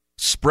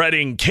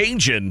Spreading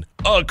Cajun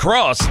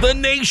across the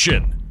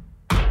nation.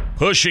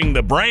 Pushing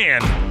the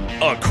brand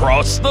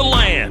across the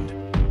land.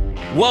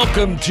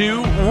 Welcome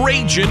to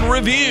Ragin'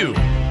 Review.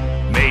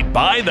 Made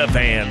by the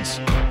fans,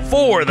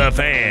 for the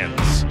fans.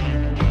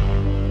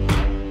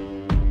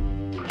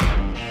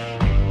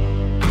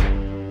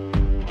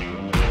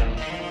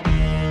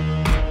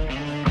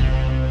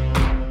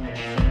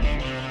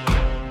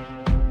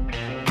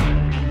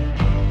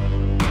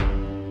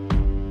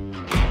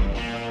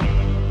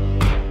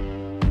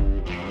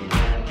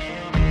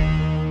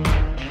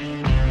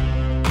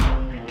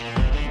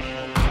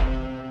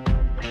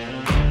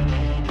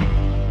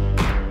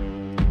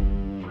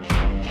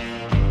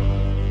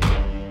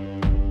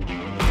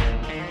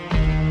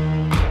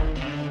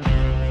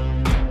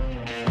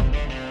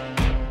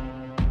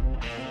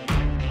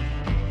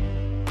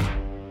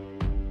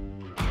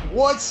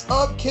 What's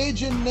up,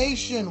 Cajun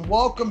Nation?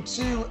 Welcome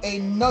to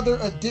another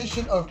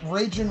edition of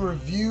Ragin'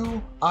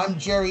 Review. I'm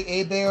Jerry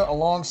Abair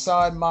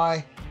alongside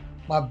my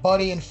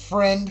buddy and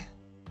friend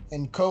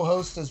and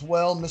co-host as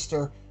well,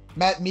 Mr.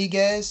 Matt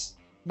Miguez.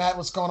 Matt,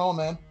 what's going on,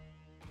 man?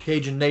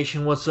 Cajun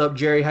Nation, what's up,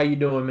 Jerry? How you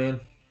doing, man?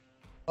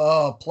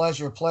 Oh,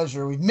 pleasure.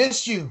 We've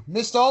missed you.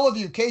 Missed all of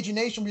you. Cajun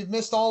Nation, we've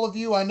missed all of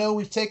you. I know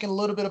we've taken a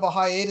little bit of a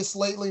hiatus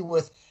lately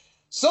with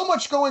so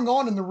much going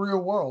on in the real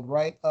world,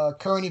 right?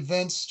 Current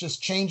events just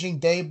changing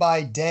day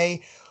by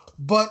day.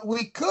 But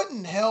we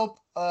couldn't help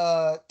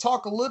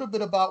talk a little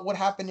bit about what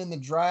happened in the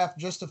draft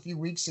just a few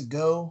weeks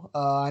ago.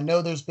 I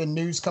know there's been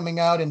news coming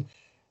out, and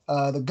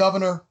the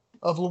governor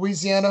of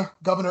Louisiana,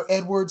 Governor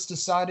Edwards,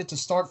 decided to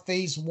start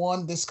phase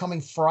one this coming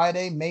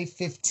Friday, May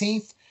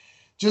 15th.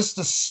 Just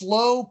a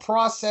slow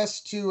process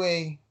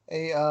to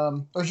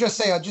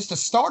just a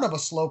start of a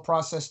slow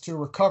process to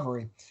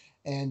recovery.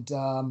 And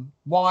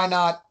why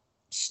not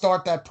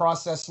start that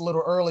process a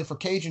little early for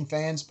Cajun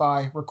fans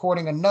by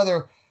recording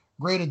another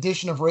great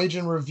edition of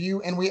Ragin'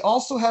 Review. And we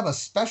also have a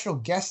special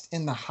guest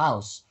in the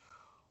house,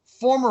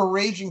 former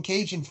Ragin'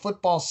 Cajun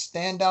football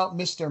standout,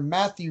 Mr.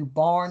 Matthew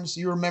Barnes.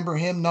 You remember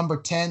him, number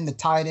 10, the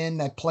tight end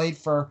that played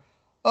for,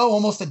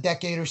 almost a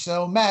decade or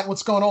so. Matt,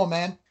 what's going on,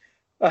 man?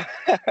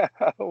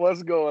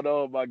 What's going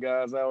on, my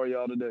guys? How are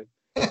y'all today?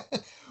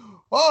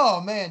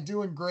 Oh, man,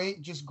 doing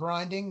great, just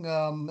grinding.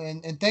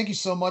 And thank you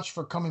so much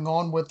for coming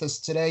on with us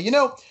today. You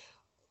know,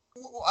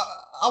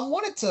 I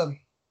wanted to,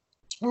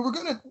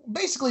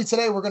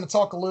 today we're going to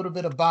talk a little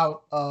bit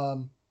about,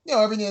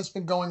 everything that's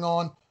been going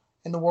on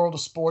in the world of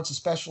sports,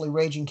 especially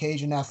Ragin'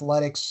 Cajun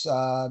athletics,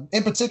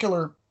 in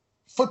particular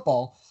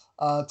football,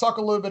 talk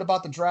a little bit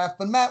about the draft.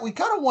 But Matt, we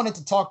kind of wanted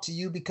to talk to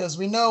you because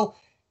we know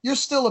you're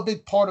still a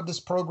big part of this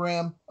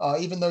program,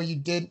 even though you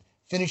did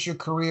finish your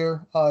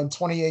career in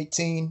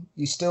 2018.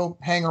 You still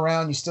hang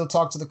around, you still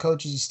talk to the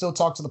coaches, you still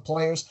talk to the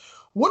players.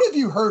 What have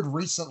you heard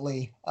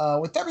recently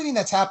with everything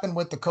that's happened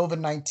with the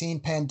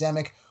COVID-19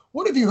 pandemic?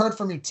 What have you heard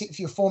from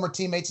your former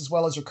teammates as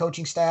well as your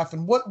coaching staff?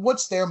 And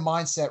what's their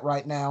mindset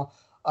right now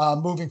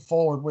moving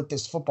forward with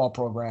this football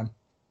program?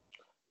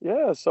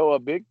 Yeah, so a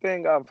big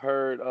thing I've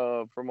heard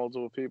from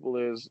multiple people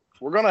is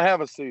we're going to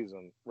have a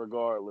season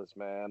regardless,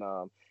 man.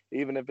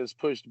 Even if it's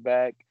pushed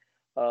back,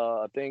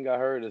 a thing I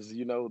heard is,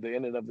 the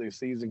ending of the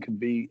season could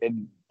be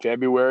in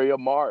February or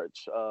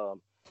March.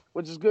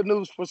 Which is good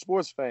news for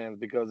sports fans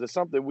because it's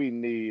something we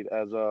need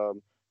as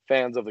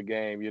fans of the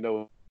game.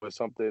 It's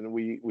something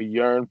we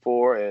yearn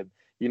for, and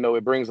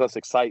it brings us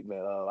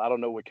excitement. I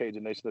don't know what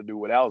Cajun Nation will do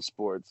without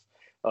sports,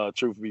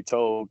 truth be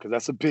told, because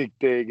that's a big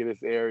thing in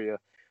this area.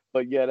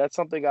 But yeah, that's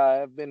something I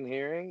have been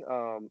hearing.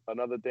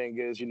 Another thing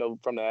is,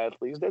 from the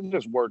athletes, they're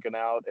just working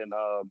out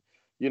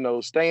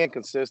and staying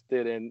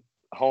consistent and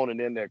honing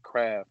in their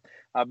craft.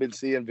 I've been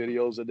seeing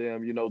videos of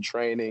them,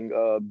 training.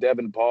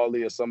 Devin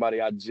Pauly is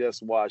somebody I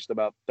just watched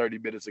about 30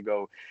 minutes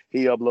ago.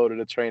 He uploaded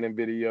a training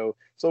video.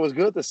 So it's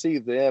good to see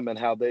them and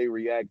how they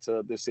react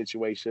to this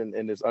situation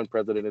in this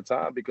unprecedented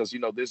time because,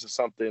 this is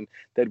something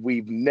that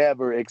we've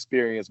never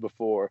experienced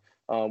before,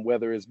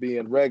 whether it's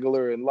being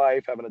regular in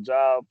life, having a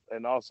job,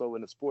 and also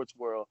in the sports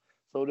world.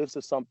 So this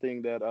is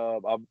something that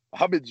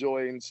I'm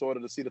enjoying sort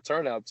of to see the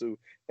turnout to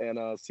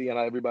and seeing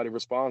how everybody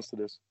responds to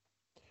this.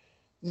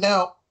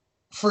 Now,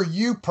 for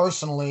you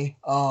personally,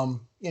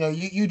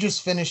 you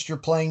just finished your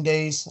playing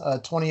days.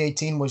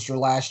 2018 was your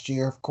last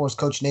year. Of course,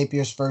 Coach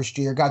Napier's first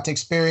year. Got to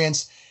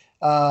experience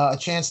a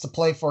chance to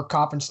play for a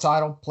conference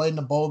title, played in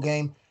a bowl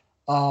game.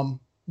 1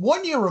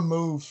 year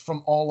removed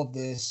from all of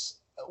this,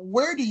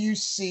 where do you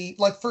see,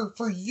 like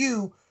for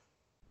you,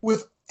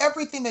 with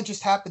everything that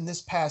just happened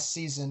this past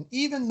season,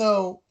 even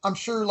though I'm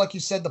sure, like you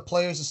said, the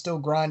players are still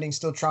grinding,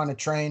 still trying to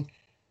train,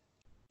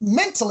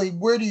 mentally,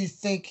 where do you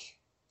think,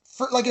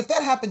 if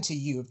that happened to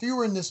you, if you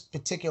were in this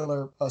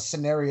particular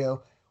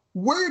scenario,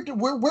 where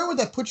would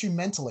that put you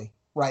mentally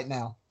right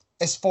now,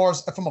 as far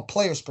as from a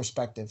player's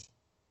perspective?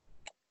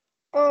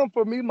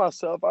 For me,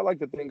 myself, I like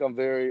to think I'm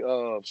very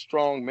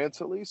strong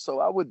mentally, so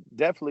I would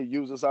definitely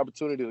use this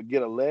opportunity to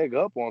get a leg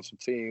up on some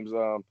teams.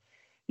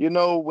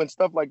 When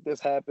stuff like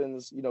this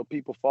happens,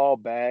 people fall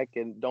back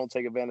and don't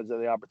take advantage of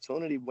the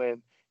opportunity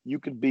when you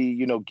could be,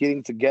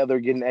 getting together,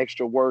 getting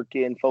extra work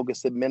in,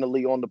 focusing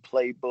mentally on the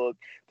playbook.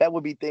 That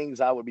would be things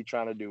I would be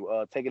trying to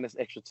do. Taking this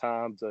extra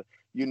time to,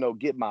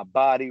 get my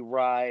body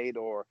right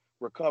or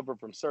recover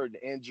from certain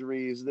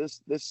injuries.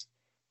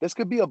 This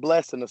could be a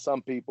blessing to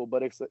some people,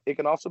 but it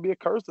can also be a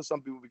curse to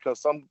some people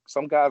because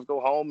some guys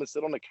go home and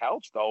sit on the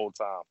couch the whole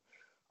time.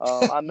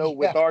 I know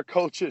with our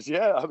coaches,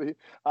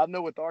 I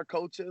know with our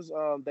coaches,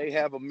 they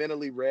have them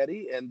mentally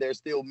ready and they're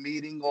still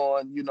meeting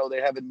on,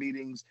 they're having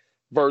meetings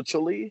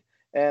virtually.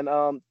 And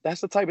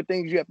that's the type of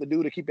things you have to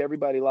do to keep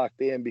everybody locked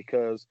in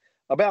because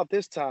about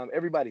this time,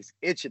 everybody's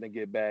itching to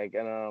get back.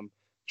 And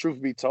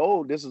truth be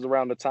told, this is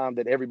around the time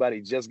that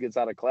everybody just gets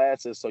out of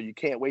classes. So you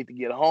can't wait to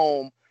get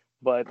home.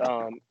 But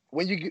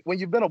when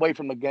you've been away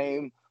from the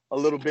game a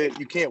little bit,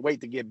 you can't wait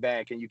to get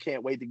back and you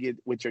can't wait to get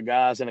with your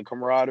guys and the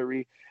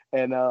camaraderie.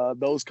 And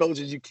those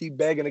coaches you keep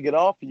begging to get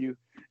off of you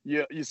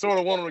sort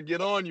of want them to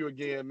get on you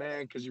again,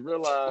 man, because you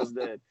realize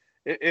that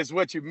it's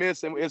what you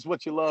miss and it's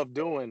what you love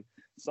doing.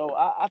 So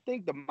I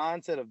think the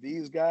mindset of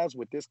these guys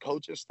with this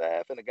coaching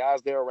staff and the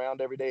guys they're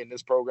around every day in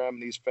this program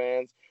and these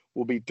fans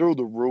will be through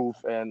the roof.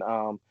 And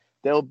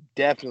they'll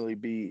definitely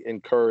be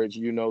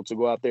encouraged, to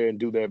go out there and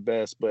do their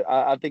best. But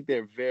I think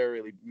they're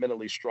very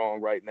mentally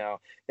strong right now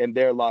and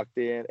they're locked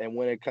in. And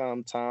when it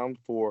comes time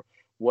for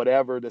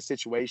whatever the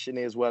situation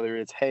is, whether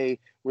it's, hey,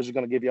 we're just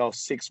going to give y'all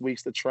 6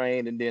 weeks to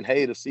train and then,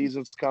 hey, the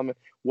season's coming,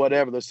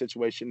 whatever the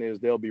situation is,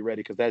 they'll be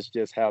ready because that's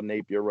just how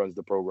Napier runs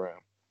the program.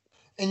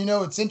 And,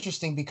 it's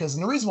interesting because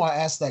and the reason why I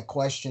asked that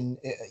question,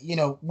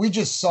 we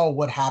just saw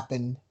what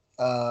happened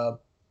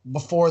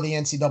before the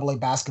NCAA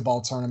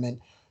basketball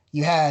tournament.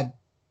 You had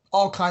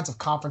all kinds of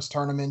conference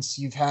tournaments.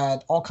 You've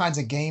had all kinds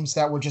of games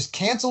that were just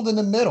canceled in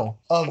the middle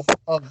of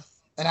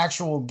an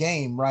actual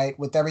game, right,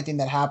 with everything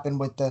that happened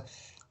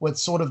with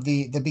sort of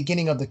the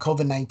beginning of the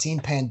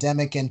COVID-19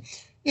 pandemic. And,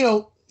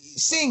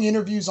 seeing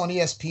interviews on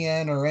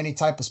ESPN or any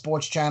type of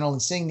sports channel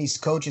and seeing these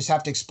coaches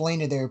have to explain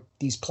to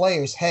these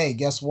players, hey,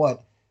 guess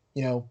what?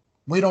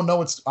 We don't know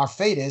what our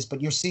fate is,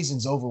 but your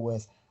season's over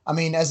with. I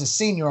mean, as a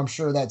senior, I'm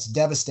sure that's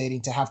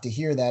devastating to have to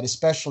hear that,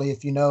 especially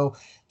if you know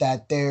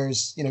that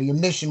there's, your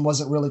mission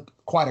wasn't really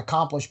quite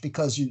accomplished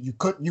because you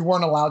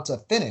weren't allowed to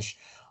finish.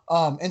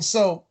 And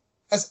so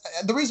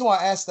the reason why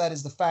I asked that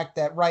is the fact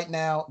that right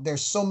now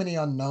there's so many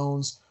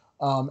unknowns.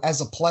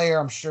 As a player,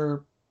 I'm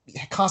sure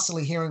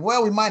constantly hearing,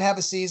 well, we might have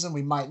a season,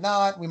 we might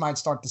not. We might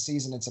start the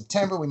season in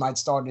September. We might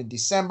start in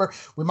December.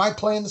 We might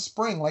play in the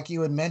spring, like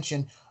you had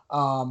mentioned.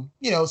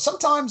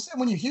 Sometimes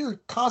when you hear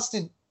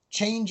constant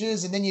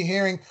changes and then you're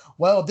hearing,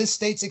 well, this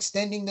state's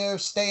extending their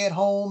stay at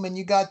home and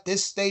you got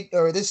this state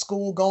or this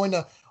school going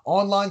to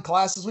online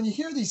classes. When you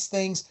hear these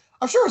things,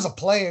 I'm sure as a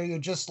player, you're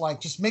just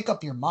make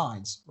up your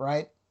minds,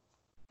 right?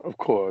 Of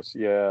course.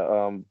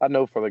 Yeah. I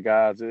know for the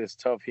guys, it's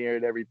tough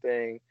hearing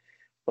everything,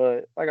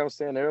 but like I was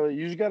saying earlier,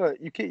 you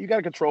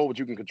gotta control what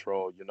you can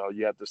control.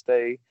 You have to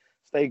stay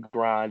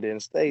grinding,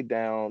 stay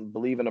down,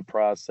 believe in the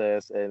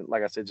process. And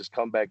like I said, just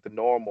come back to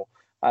normal.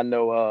 I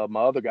know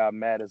my other guy,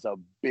 Matt, is a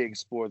big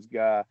sports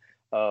guy.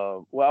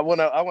 Well, I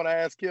wanna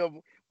ask him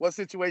what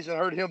situation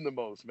hurt him the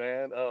most,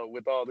 man.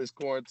 With all this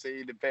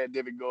quarantine and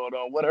pandemic going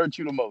on, what hurt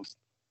you the most?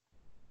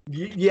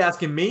 You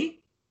asking me?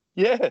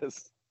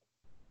 Yes.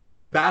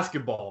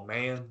 Basketball,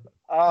 man.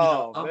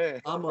 Oh,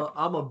 man.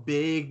 I'm a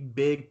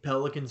big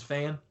Pelicans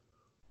fan.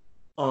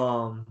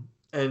 And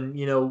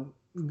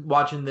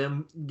watching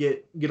them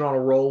get on a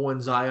roll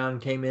when Zion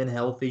came in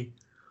healthy.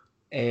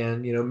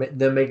 And,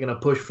 them making a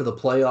push for the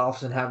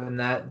playoffs and having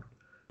that,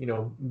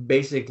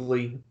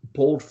 basically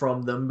pulled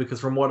from them. Because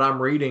from what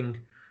I'm reading,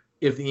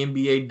 if the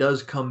NBA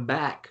does come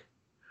back,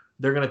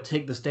 they're going to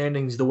take the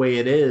standings the way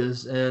it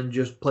is and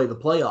just play the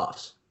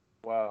playoffs.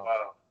 Wow.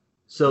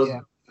 So yeah.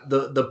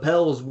 The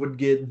Pels would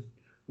get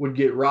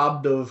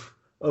robbed of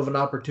an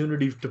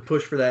opportunity to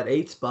push for that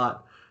 8th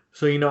spot.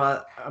 So,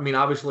 I mean,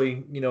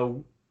 obviously,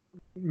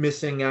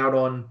 missing out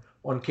on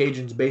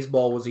Cajuns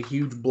baseball was a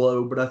huge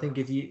blow, but I think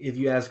if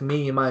you ask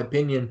me, in my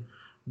opinion,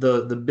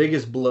 the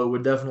biggest blow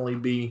would definitely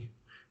be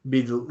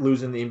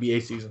losing the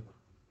NBA season.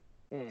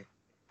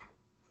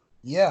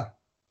 Yeah,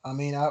 I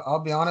mean,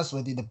 I'll be honest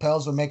with you, the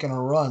Pels were making a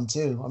run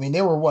too. I mean,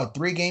 they were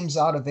 3 games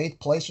out of 8th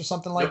place or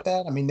something like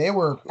that. I mean, they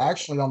were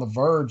actually on the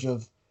verge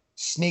of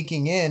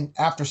sneaking in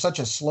after such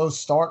a slow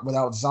start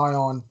without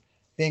Zion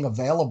being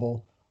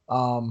available.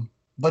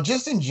 But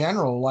just in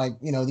general, the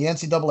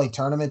NCAA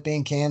tournament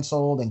being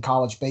canceled and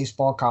college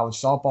baseball, college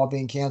softball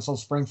being canceled,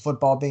 spring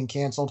football being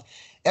canceled,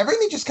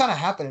 everything just kind of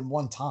happened in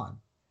one time,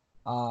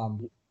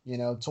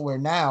 to where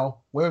now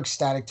we're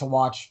ecstatic to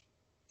watch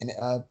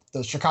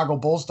the Chicago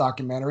Bulls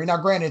documentary. Now,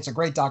 granted, it's a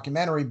great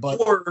documentary, but...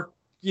 Or,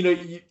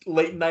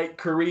 late night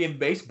Korean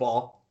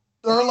baseball.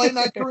 Or late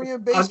night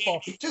Korean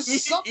baseball. Just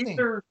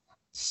something.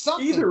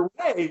 Either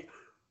way.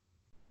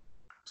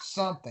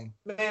 Something.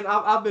 Man,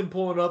 I've been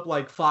pulling up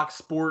Fox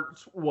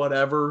Sports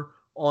whatever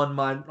on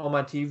my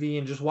TV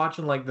and just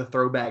watching the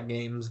throwback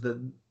games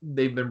that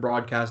they've been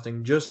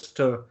broadcasting just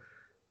to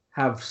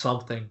have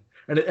something.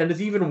 And it's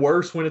even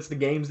worse when it's the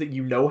games that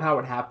how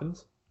it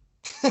happens.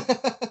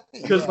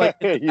 Because Yeah. like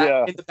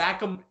Yeah. in the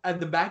back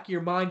of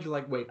your mind, you're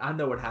like, wait, I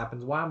know what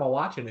happens. Why am I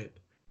watching it?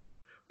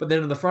 But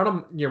then in the front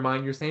of your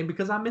mind, you're saying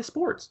because I miss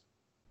sports.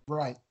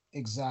 Right.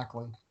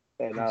 Exactly.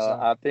 And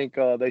Exactly. I think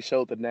they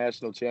showed the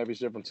national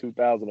championship in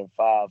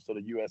 2005, so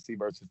the USC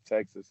versus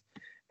Texas.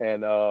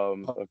 And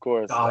of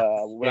course,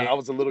 God, when I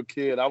was a little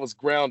kid, I was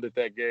grounded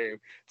that game,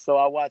 so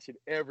I watch it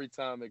every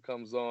time it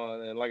comes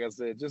on. And like I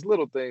said, just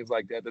little things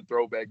like that, the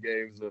throwback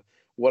games of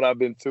what I've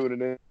been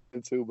tuning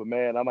into. But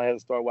man, I might have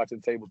to start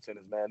watching table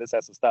tennis. Man, this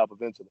has to stop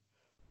eventually.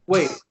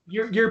 Wait,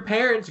 your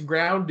parents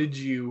grounded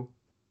you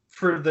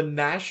for the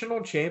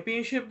national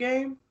championship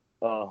game?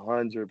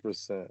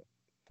 100%.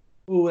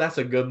 Ooh, that's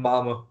a good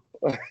mama.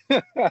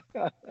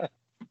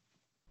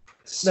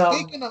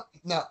 Speaking of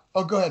now,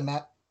 oh, go ahead,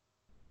 Matt.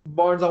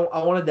 Barnes,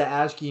 I wanted to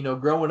ask you,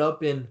 growing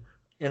up and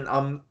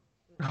I'm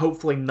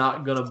hopefully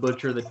not going to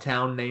butcher the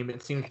town name.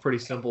 It seems pretty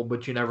simple,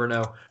 but you never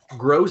know.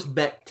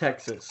 Groesbeck,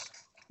 Texas.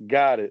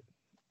 Got it.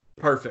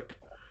 Perfect.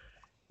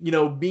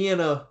 Being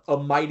a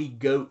mighty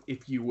goat,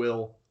 if you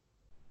will.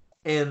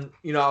 And,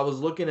 I was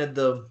looking at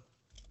the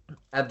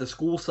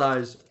school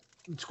size.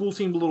 School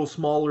seemed a little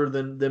smaller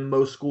than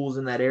most schools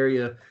in that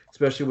area,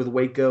 especially with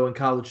Waco and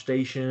College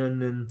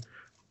Station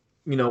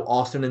and,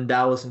 Austin and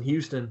Dallas and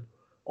Houston.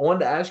 I wanted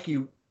to ask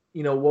you,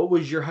 what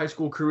was your high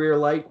school career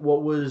like?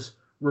 What was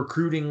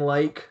recruiting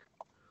like?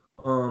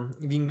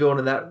 If you can go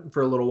into that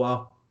for a little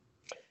while.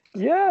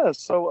 Yeah,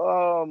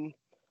 so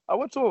I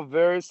went to a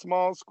very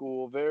small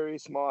school, very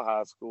small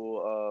high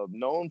school,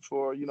 known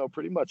for,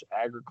 pretty much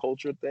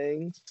agriculture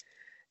things.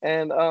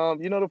 And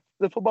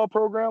the football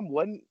program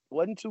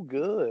wasn't too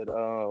good.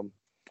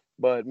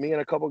 But me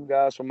and a couple of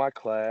guys from my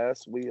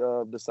class, we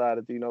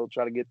decided to,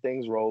 try to get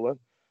things rolling.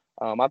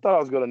 I thought I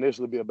was going to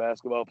initially be a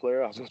basketball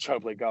player. I was going to try to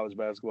play college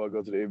basketball,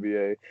 go to the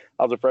NBA.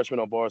 I was a freshman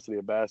on varsity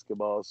of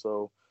basketball,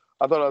 so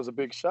I thought I was a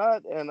big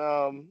shot.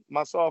 And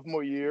my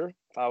sophomore year,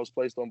 I was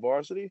placed on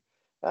varsity.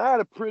 I had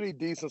a pretty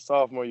decent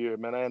sophomore year,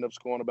 man. I ended up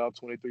scoring about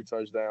 23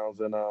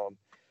 touchdowns, and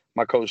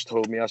my coach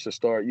told me I should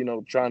start,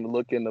 trying to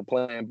look into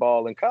playing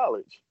ball in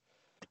college.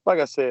 Like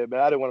I said,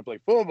 man, I didn't want to play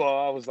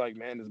football. I was like,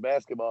 man, this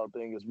basketball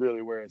thing is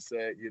really where it's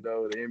at, the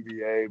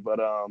NBA. But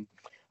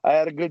I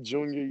had a good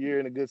junior year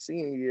and a good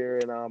senior year,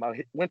 and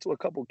I went to a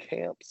couple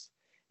camps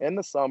in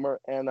the summer,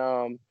 and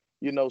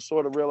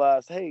sort of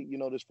realized, hey,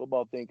 this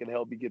football thing can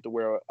help me get to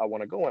where I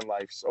want to go in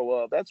life.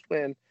 So that's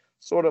when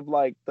sort of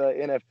like the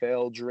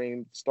NFL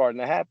dream starting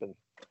to happen.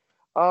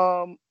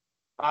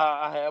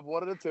 I have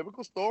one of the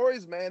typical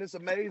stories, man. It's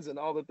amazing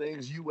all the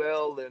things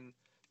UL and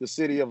the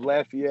city of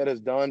Lafayette has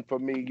done for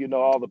me.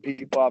 All the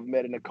people I've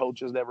met and the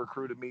coaches that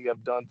recruited me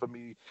have done for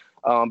me,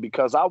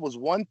 because I was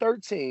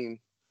 113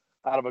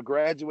 out of a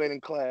graduating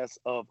class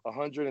of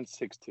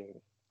 116.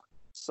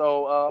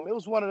 So it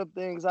was one of the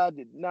things I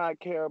did not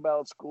care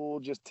about school.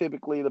 Just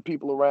typically the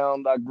people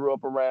around I grew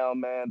up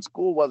around, man,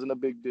 school wasn't a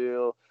big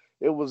deal.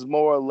 It was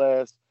more or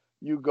less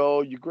you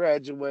go, you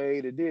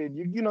graduate, and then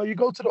you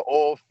go to the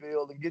oil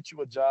field and get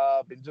you a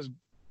job and just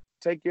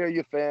take care of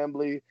your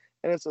family.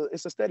 And it's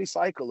a steady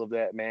cycle of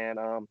that, man.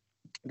 I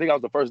think I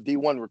was the first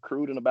D1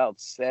 recruit in about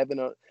 7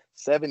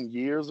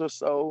 years or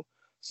so.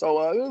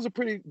 So it was a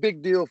pretty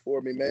big deal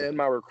for me, man.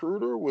 My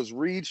recruiter was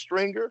Reed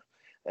Stringer,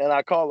 and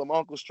I call him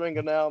Uncle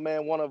Stringer now,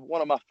 man. One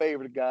of my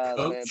favorite guys,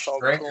 man.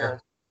 Talk to him.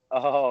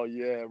 Oh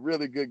yeah,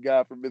 really good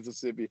guy from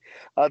Mississippi.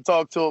 I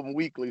talk to him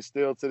weekly,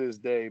 still to this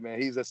day,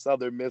 man. He's a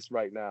Southern Miss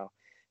right now,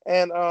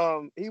 and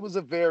he was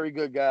a very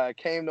good guy.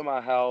 Came to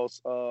my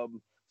house.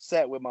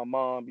 Sat with my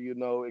mom,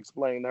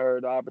 explained to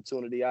her the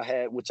opportunity I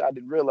had, which I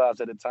didn't realize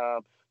at the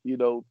time,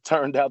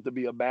 turned out to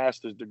be a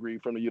master's degree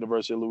from the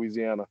University of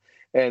Louisiana.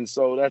 And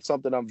so that's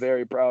something I'm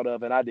very proud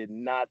of. And I did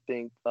not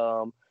think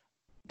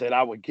that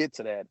I would get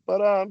to that.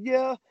 But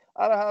yeah,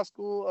 out of high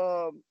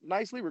school,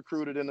 nicely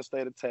recruited in the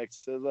state of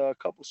Texas. A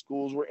couple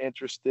schools were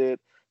interested.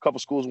 A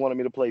couple schools wanted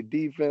me to play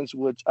defense,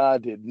 which I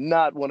did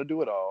not want to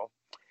do at all.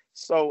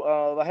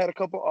 So I had a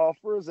couple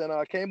offers, and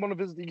I came on to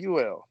visit the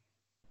UL.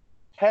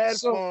 Had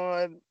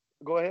fun.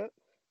 Go ahead.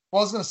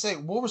 Well, I was going to say,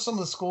 what were some of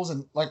the schools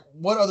and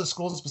what other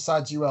schools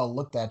besides UL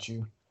looked at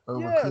you or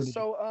recruited?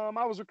 So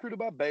I was recruited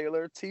by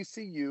Baylor,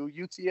 TCU,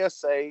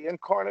 UTSA,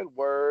 Incarnate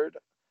Word,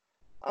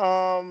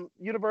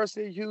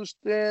 University of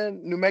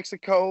Houston, New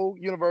Mexico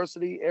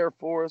University, Air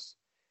Force,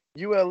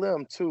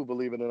 ULM too,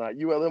 believe it or not.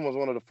 ULM was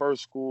one of the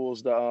first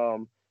schools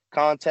to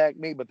contact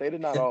me, but they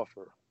did not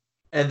offer.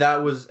 And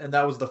that was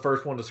the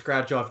first one to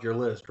scratch off your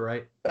list,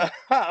 right?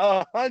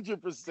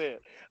 100%.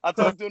 I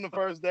talked to him the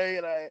first day,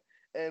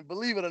 and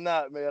believe it or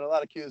not, man, a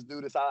lot of kids do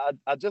this.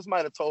 I just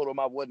might have told them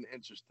I wasn't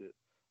interested,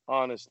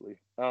 honestly.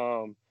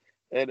 And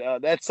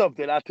that's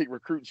something I think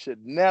recruits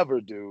should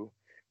never do,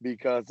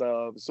 because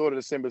sort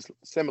of the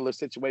similar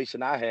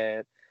situation I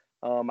had.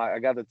 I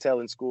got to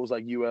tell in schools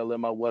like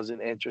ULM I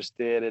wasn't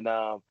interested, and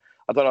I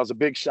thought I was a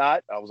big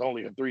shot. I was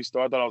only a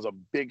 3-star. I thought I was a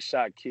big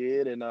shot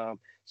kid, and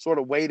sort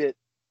of waited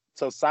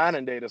till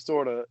signing day to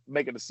sort of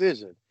make a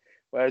decision.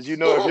 Well, as you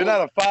know, if you're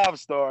not a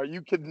 5-star,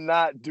 you could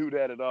not do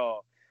that at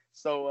all.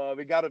 So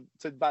we got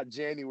to about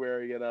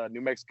January, and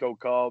New Mexico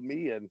called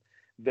me, and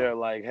they're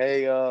like,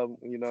 hey,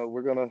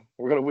 we're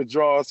gonna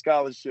withdraw our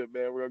scholarship,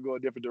 man. We're gonna go a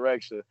different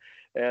direction.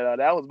 And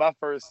that was my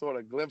first sort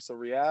of glimpse of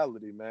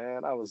reality,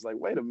 man. I was like,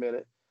 wait a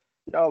minute,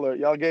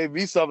 y'all gave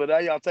me something, now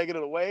y'all taking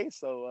it away.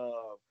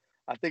 So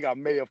I think I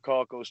may have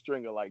called Coach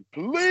Stringer like,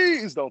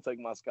 please don't take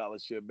my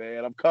scholarship,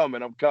 man. I'm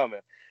coming.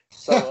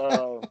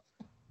 So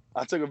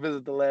I took a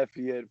visit to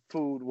Lafayette.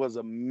 Food was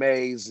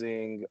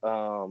amazing.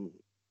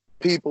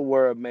 People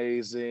were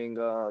amazing.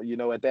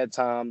 At that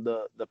time,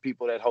 the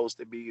people that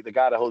hosted me, the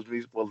guy that hosted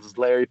me was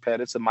Larry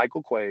Pettis and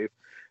Michael Quave.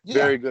 Yeah.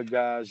 Very good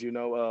guys.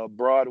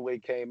 Broadway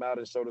came out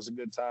and showed us a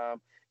good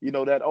time.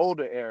 That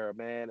older era,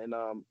 man. And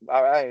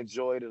I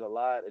enjoyed it a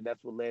lot. And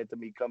that's what led to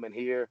me coming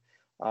here.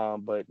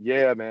 But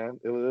yeah, man,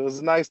 it was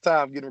a nice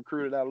time getting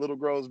recruited out of Little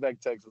Groesbeck,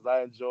 Texas.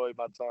 I enjoyed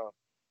my time.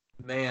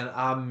 Man,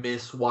 I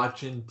miss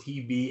watching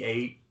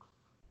TB8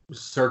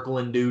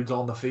 circling dudes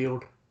on the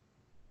field.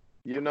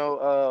 He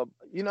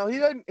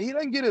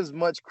doesn't get as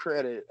much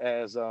credit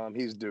as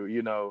he's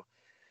due.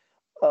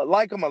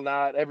 Like him or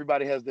not,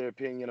 everybody has their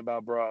opinion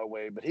about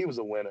Broadway, but he was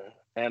a winner,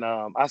 and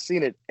I've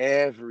seen it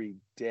every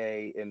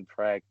day in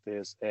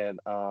practice, and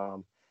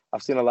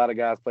I've seen a lot of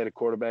guys play the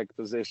quarterback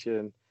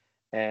position,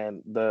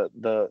 and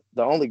the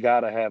only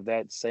guy to have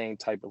that same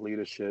type of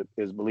leadership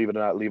is, believe it or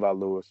not, Levi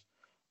Lewis.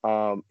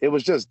 It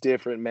was just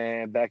different,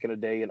 man. Back in the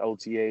day in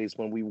OTAs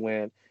when we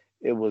went.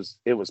 It was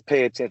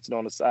pay attention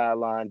on the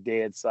sideline,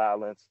 dead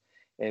silence.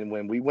 And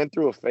when we went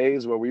through a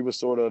phase where we were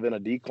sort of in a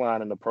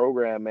decline in the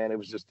program, man, it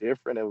was just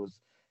different. It was,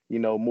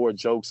 more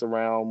jokes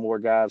around, more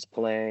guys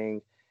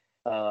playing,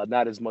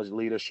 not as much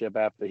leadership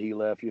after he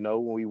left,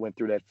 when we went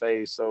through that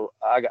phase. So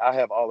I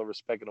have all the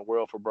respect in the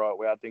world for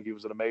Broadway. I think he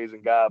was an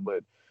amazing guy,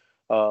 but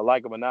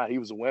like him or not, he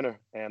was a winner.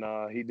 And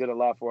he did a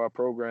lot for our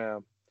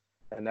program.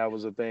 And that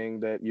was a thing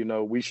that,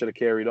 we should have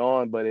carried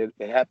on, but it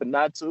happened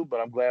not to.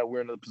 But I'm glad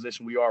we're in the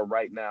position we are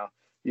right now.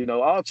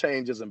 All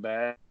change isn't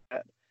bad.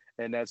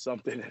 And that's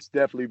something that's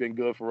definitely been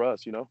good for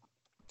us,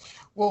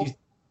 Well,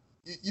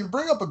 you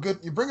bring up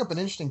an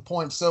interesting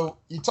point. So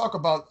you talk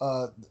about,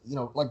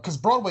 because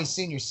Broadway's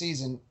senior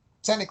season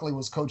technically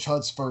was Coach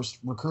Hudd's first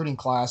recruiting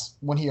class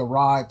when he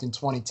arrived in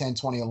 2010,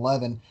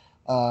 2011.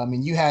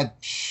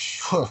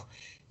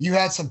 You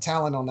had some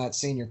talent on that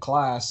senior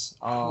class.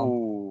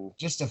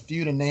 Just a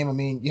few to name.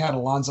 You had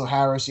Alonzo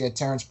Harris, you had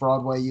Terrence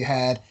Broadway, you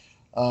had,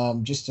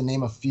 just to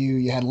name a few,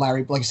 you had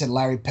Larry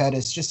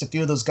Pettis, just a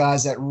few of those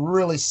guys that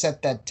really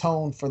set that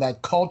tone for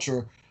that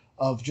culture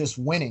of just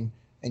winning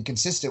and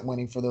consistent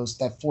winning for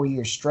that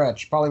 4-year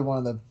stretch. Probably one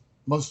of the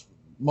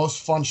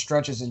most fun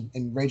stretches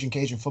in Raging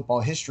Cajun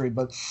football history.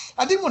 But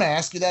I did want to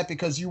ask you that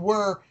because you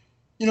were,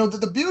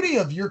 the beauty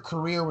of your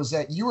career was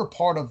that you were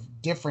part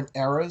of different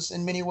eras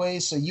in many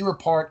ways. So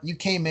you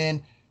came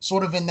in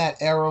sort of in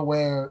that era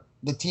where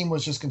the team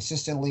was just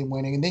consistently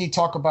winning. And then you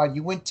talk about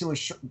you went through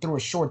a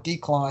short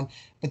decline,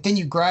 but then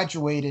you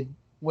graduated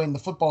when the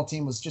football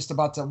team was just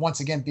about to once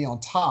again be on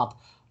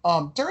top.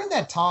 During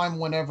that time,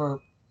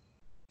 whenever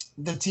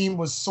the team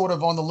was sort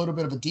of on a little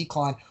bit of a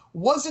decline,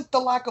 was it the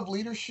lack of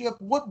leadership?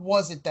 What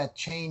was it that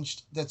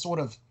changed that sort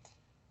of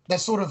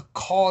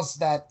caused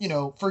that,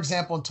 for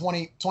example, in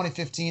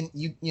 2015,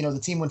 the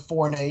team went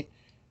 4-8,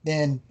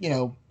 then,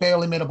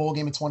 barely made a bowl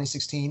game in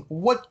 2016.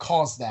 What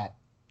caused that?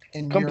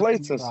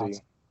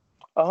 Complacency.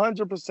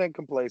 100%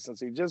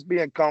 complacency, just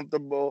being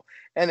comfortable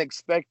and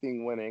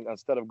expecting winning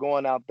instead of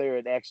going out there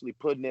and actually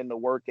putting in the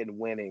work and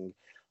winning.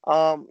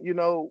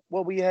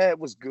 What we had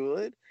was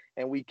good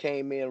and we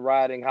came in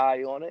riding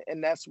high on it.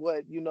 And that's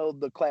what,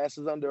 the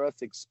classes under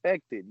us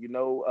expected,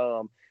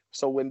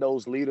 So when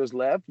those leaders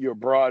left, your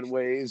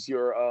Broadways,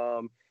 your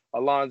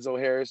Alonzo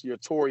Harris, your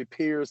Tory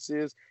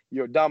Pierces,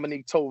 your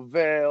Dominique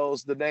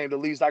Tovels, the name the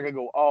least, I could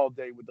go all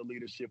day with the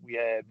leadership we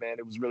had, man.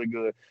 It was really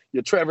good.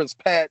 Your Trevor's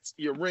Pats,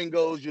 your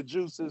Ringos, your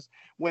Juices.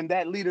 When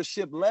that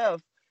leadership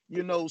left,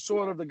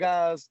 sort of the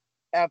guys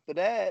after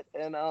that,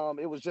 and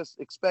it was just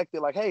expected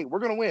like, hey, we're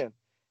going to win.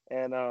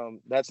 And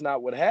that's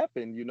not what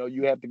happened.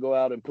 You have to go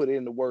out and put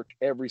in the work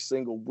every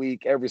single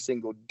week, every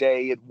single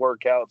day at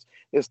workouts.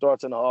 It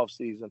starts in the off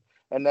season.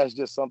 And that's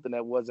just something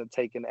that wasn't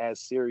taken as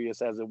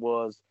serious as it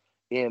was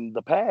in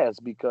the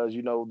past because,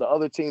 the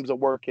other teams are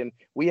working.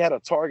 We had a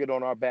target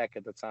on our back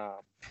at the time.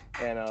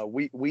 And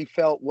we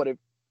felt what it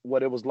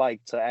was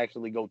like to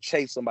actually go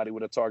chase somebody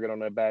with a target on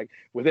their back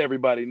with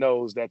everybody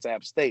knows that's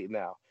App State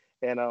now.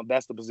 And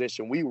that's the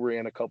position we were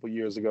in a couple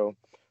years ago.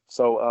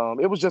 So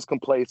it was just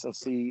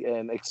complacency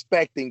and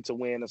expecting to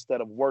win instead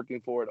of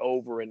working for it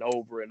over and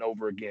over and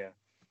over again.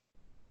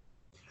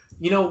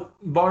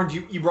 Barnes,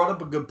 you brought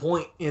up a good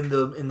point in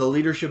the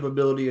leadership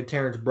ability of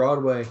Terrence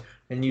Broadway,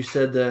 and you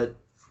said that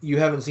you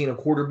haven't seen a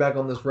quarterback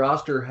on this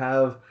roster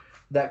have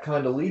that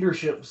kind of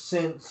leadership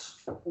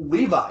since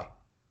Levi.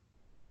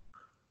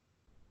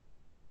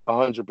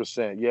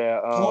 100%,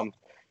 yeah.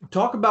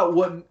 Talk about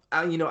what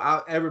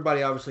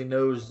everybody obviously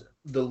knows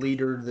the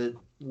leader that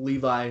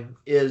Levi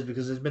is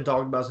because it's been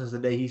talked about since the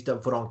day he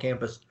stepped foot on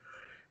campus.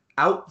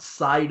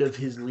 Outside of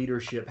his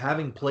leadership,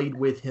 having played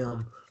with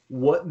him,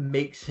 what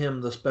makes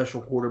him the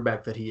special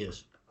quarterback that he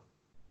is?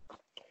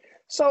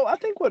 So I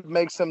think what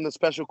makes him the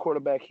special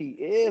quarterback he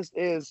is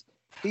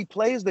he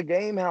plays the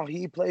game how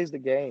he plays the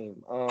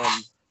game.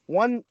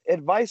 One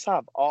advice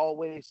I've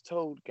always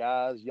told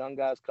guys, young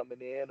guys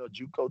coming in or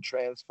JUCO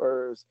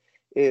transfers,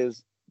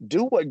 is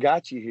do what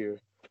got you here.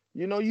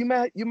 You know, you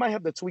might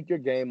have to tweak your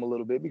game a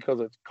little bit because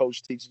a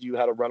coach teaches you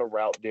how to run a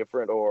route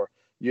different, or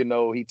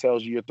he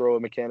tells you your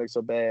throwing mechanics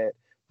are bad.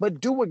 But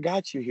do what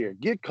got you here.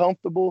 Get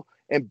comfortable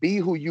and be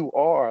who you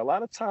are. A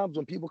lot of times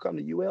when people come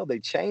to UL, they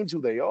change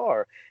who they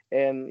are.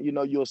 And,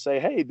 you'll say,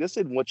 hey, this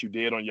isn't what you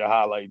did on your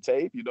highlight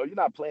tape. You're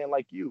not playing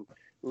like you.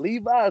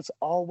 Levi's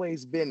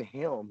always been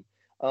him.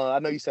 I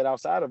know you said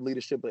outside of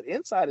leadership, but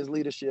inside his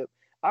leadership,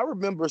 I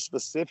remember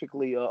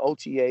specifically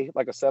OTA,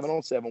 like a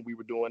 7-on-7 we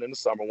were doing in the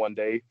summer one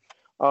day.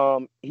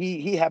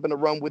 He happened to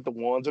run with the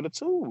ones or the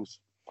twos.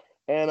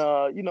 And,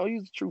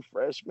 he's a true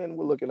freshman.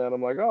 We're looking at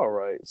him like, all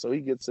right. So he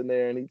gets in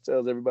there and he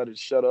tells everybody to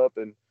shut up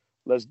and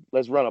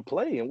let's run a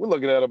play. And we're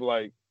looking at him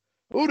like,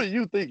 who do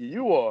you think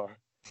you are?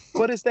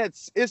 But it's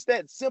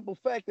that simple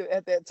fact that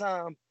at that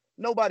time,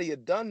 nobody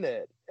had done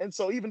that. And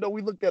so even though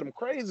we looked at him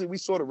crazy, we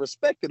sort of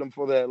respected him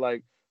for that.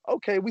 Like,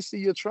 okay, we see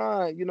you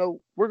trying,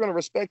 we're going to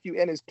respect you.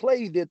 And his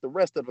play did the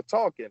rest of the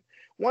talking.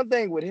 One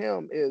thing with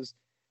him is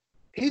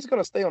he's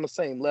going to stay on the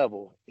same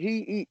level.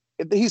 He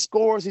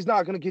scores, he's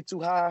not going to get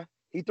too high.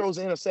 He throws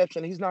an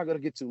interception, he's not going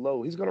to get too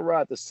low. He's going to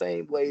ride the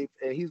same wave,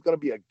 and he's going to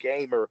be a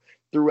gamer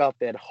throughout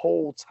that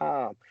whole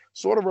time.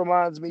 Sort of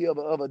reminds me of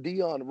a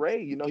Deion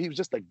Ray. He was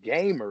just a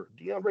gamer.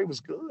 Deion Ray was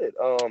good.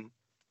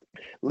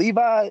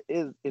 Levi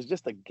is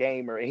just a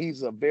gamer, and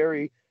he's a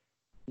very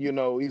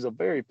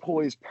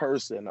poised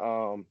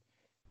person.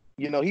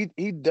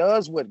 He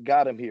does what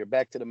got him here.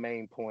 Back to the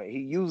main point. He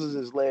uses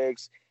his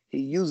legs. He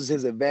uses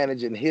his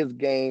advantage in his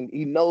game.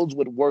 He knows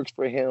what works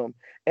for him.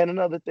 And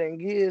another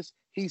thing is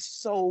he's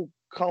so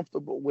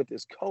comfortable with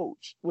his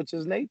coach, which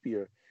is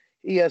Napier.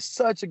 He has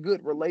such a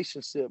good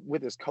relationship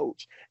with his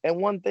coach.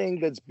 And one thing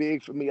that's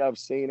big for me I've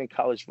seen in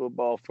college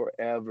football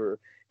forever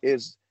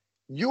is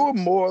you're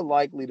more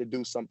likely to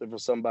do something for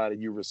somebody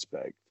you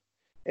respect.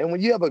 And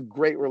when you have a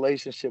great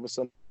relationship with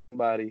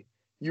somebody,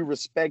 you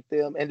respect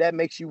them, and that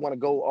makes you want to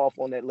go off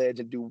on that ledge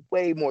and do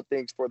way more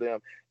things for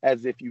them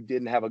as if you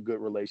didn't have a good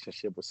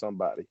relationship with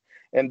somebody.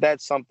 And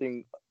that's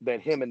something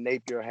that him and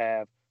Napier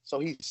have. So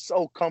he's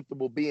so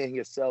comfortable being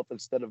himself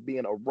instead of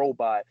being a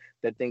robot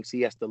that thinks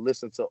he has to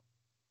listen to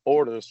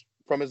orders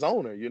from his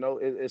owner.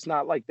 It's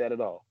not like that at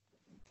all.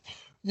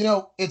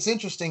 It's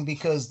interesting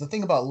because the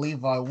thing about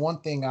Levi, one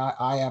thing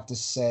I have to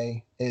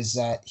say is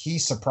that he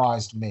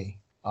surprised me.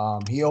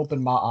 He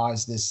opened my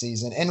eyes this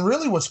season. And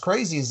really what's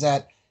crazy is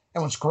that,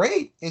 and what's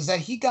great is that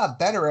he got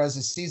better as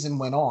the season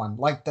went on.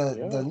 Like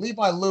the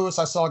Levi Lewis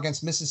I saw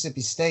against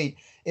Mississippi State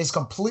is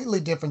completely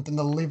different than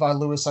the Levi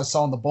Lewis I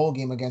saw in the bowl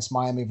game against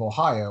Miami of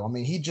Ohio. I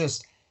mean,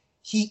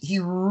 he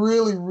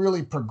really,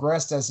 really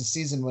progressed as the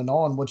season went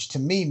on, which to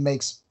me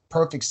makes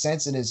perfect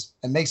sense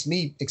and makes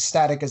me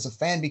ecstatic as a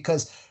fan,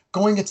 because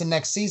going into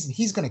next season,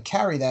 he's going to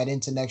carry that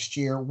into next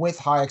year with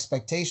high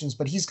expectations.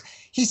 But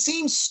he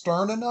seems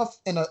stern enough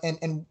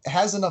and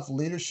has enough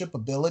leadership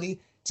ability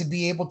to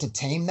be able to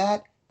tame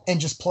that and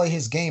just play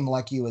his game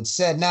like you had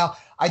said. Now,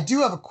 I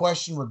do have a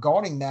question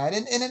regarding that,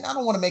 and I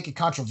don't want to make it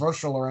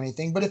controversial or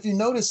anything, but if you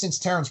notice, since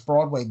Terrence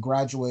Broadway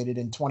graduated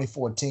in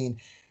 2014,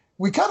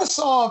 we kind of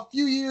saw a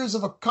few years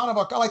of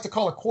I like to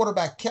call it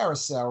quarterback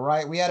carousel,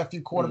 right? We had a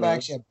few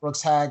quarterbacks. You had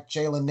Brooks Hack,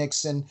 Jalen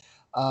Nixon,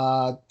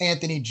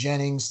 Anthony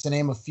Jennings, to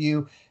name a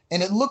few.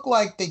 And it looked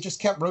like they just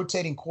kept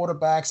rotating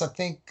quarterbacks. I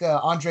think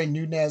Andre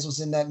Nunez was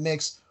in that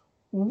mix.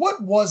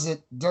 What was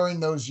it during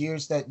those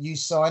years that you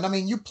saw? And I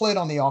mean, you played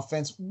on the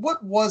offense.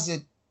 What was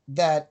it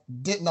that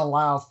didn't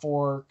allow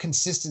for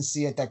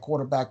consistency at that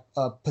quarterback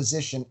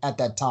position at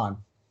that time?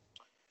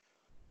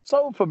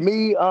 So for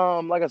me,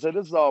 like I said,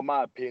 this is all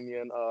my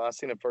opinion. I've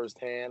seen it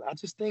firsthand. I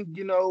just think,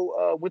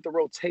 with the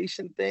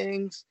rotation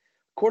things,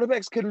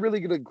 quarterbacks couldn't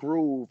really get a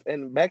groove.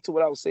 And back to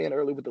what I was saying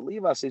earlier with the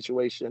Levi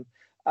situation,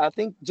 I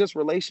think just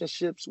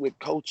relationships with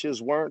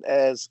coaches weren't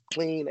as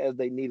clean as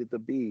they needed to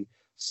be.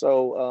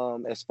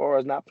 So as far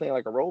as not playing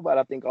like a robot,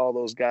 I think all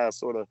those guys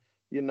sort of,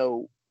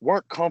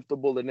 weren't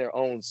comfortable in their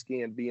own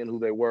skin being who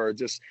they were,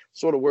 just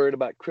sort of worried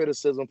about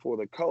criticism for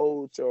the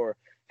coach or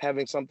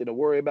having something to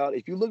worry about.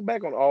 If you look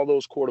back on all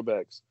those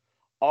quarterbacks,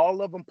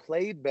 all of them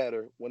played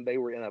better when they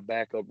were in a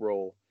backup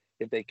role.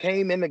 If they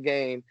came in the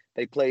game,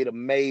 they played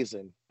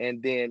amazing.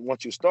 And then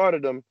once you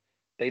started them,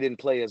 they didn't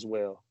play as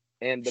well.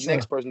 And the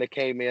next person that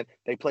came in,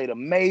 they played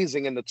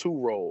amazing in the 2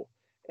 role.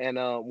 And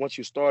once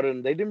you started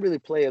them, they didn't really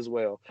play as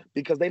well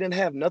because they didn't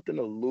have nothing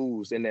to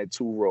lose in that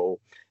 2 role.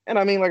 And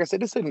I mean, like I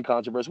said, this isn't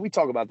controversial. We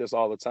talk about this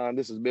all the time.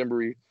 This is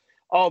memory.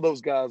 All those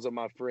guys are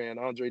my friend.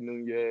 Andre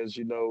Nunez,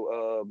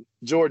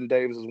 Jordan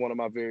Davis is one of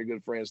my very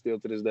good friends still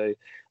to this day.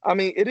 I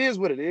mean, it is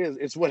what it is.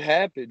 It's what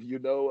happened,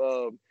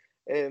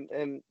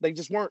 and they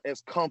just weren't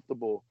as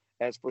comfortable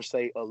as, per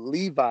se, a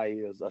Levi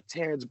is, a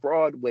Terrence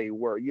Broadway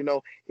were.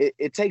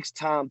 It takes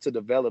time to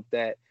develop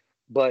that.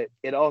 But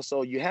it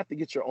also, you have to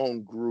get your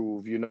own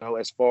groove,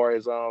 as far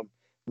as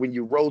when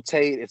you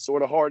rotate, it's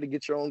sort of hard to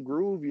get your own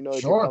groove. You know,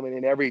 if you're Sure. coming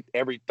in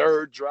every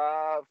third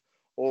drive,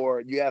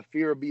 or you have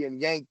fear of being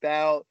yanked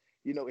out,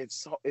 you know,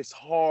 it's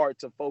hard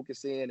to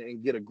focus in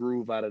and get a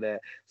groove out of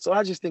that. So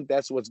I just think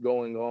that's what's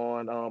going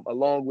on.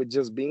 Along with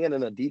just being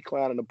in a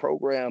decline in the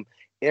program,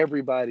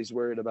 everybody's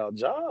worried about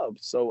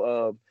jobs.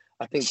 So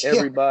I think Yeah.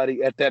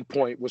 everybody at that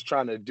point was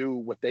trying to do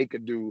what they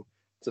could do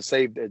to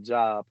save their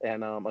job.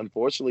 And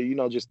unfortunately, you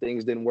know, just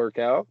things didn't work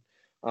out.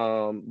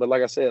 But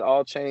like I said,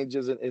 all change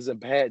isn't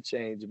bad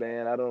change,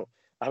 man. I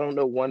don't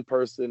know one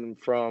person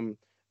from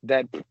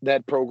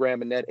that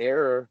program and that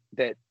era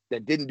that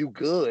didn't do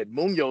good.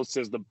 Munoz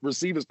is the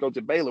receivers coach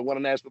at Baylor, won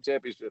a national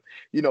championship.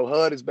 You know,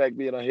 Hud is back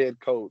being a head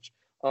coach.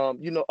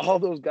 You know, all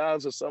those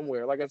guys are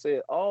somewhere. Like I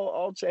said,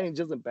 all change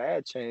isn't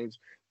bad change.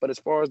 But as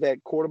far as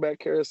that quarterback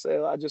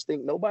carousel, I just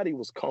think nobody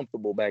was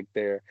comfortable back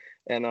there.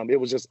 And it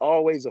was just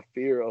always a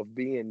fear of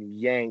being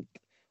yanked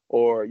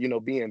or, you know,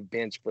 being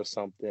benched for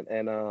something.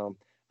 And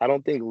I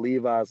don't think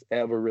Levi's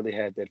ever really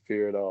had that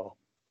fear at all.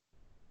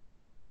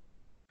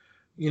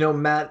 You know,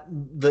 Matt,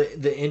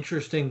 the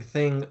interesting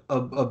thing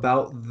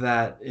about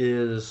that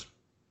is,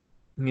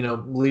 you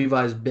know,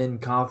 Levi's been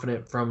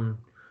confident from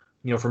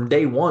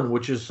day one,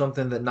 which is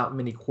something that not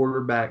many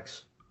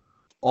quarterbacks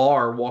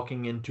are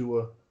walking into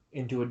a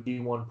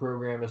D1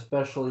 program,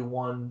 especially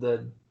one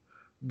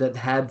that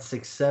had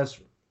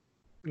success,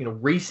 you know,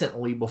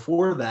 recently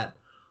before that.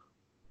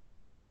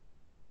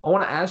 I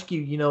want to ask you,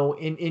 you know,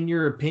 in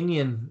your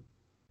opinion,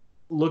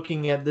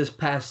 looking at this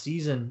past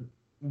season,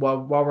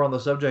 while we're on the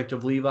subject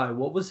of Levi,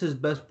 what was his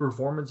best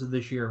performance of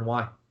this year and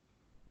why?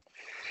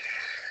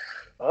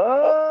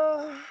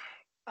 I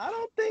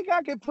don't think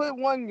I can put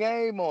one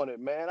game on it,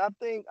 man. I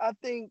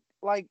think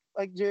like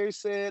Jerry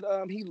said,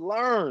 he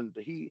learned.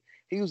 He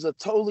was a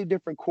totally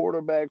different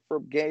quarterback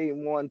from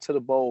game one to the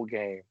bowl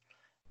game.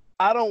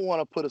 I don't want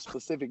to put a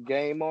specific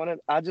game on it.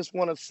 I just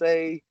want to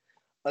say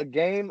a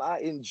game I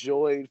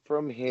enjoyed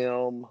from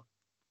him,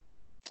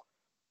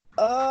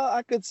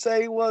 I could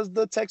say, was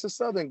the Texas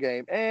Southern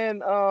game.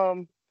 And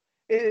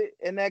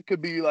and that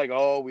could be like,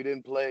 oh, we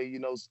didn't play, you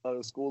know,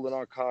 a school in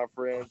our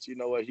conference, you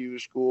know, a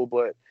huge school.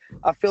 But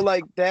I feel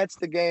like that's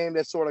the game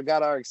that sort of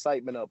got our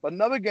excitement up.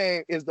 Another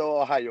game is the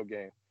Ohio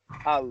game.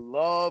 I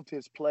loved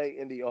his play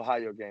in the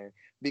Ohio game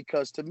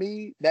because to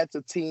me, that's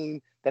a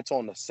team that's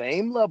on the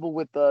same level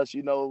with us,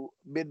 you know,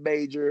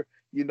 mid-major,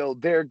 you know,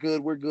 they're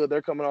good, we're good.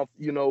 They're coming off,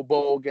 you know,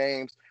 bowl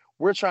games.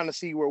 We're trying to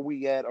see where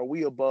we at. Are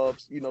we above,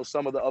 you know,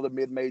 some of the other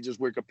mid-majors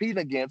we're competing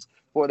against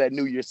for that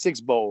New Year's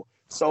Six Bowl?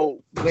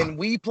 So when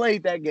we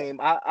played that game,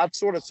 I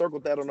sort of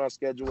circled that on our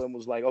schedule and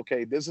was like,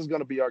 okay, this is going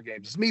to be our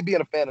game. Just me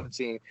being a fan of the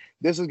team,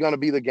 this is going to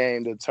be the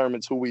game that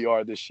determines who we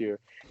are this year.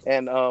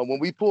 And when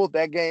we pulled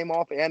that game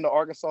off and the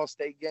Arkansas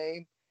State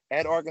game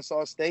at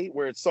Arkansas State,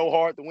 where it's so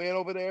hard to win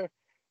over there,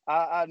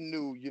 I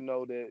knew, you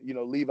know, that, you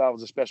know, Levi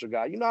was a special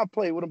guy. You know, I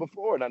played with him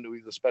before and I knew he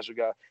was a special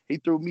guy. He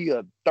threw me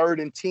a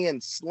 3rd and 10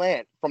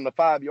 slant from the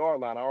 5-yard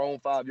line, our own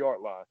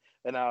 5-yard line.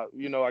 And I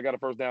got a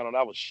first down and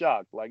I was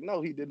shocked. Like,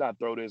 no, he did not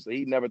throw this.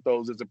 He never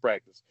throws this in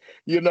practice,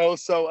 you know?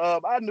 So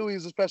I knew he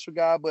was a special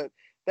guy, but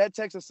that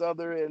Texas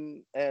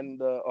Southern and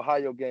the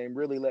Ohio game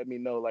really let me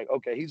know, like,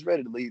 okay, he's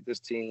ready to lead this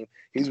team.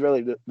 He's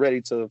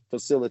ready to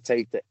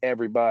facilitate to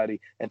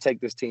everybody and take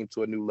this team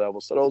to a new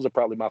level. So those are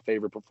probably my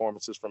favorite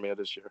performances from here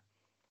this year.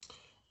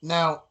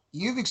 Now,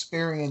 you've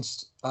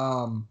experienced,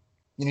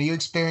 you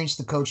experienced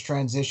the coach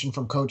transition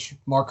from Coach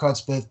Mark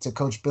Hudspeth to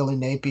Coach Billy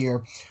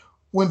Napier.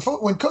 When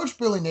Coach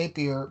Billy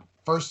Napier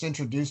first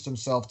introduced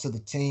himself to the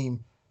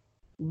team,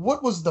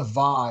 what was the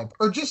vibe?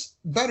 Or just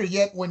better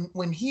yet,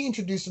 when he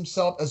introduced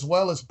himself as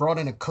well as brought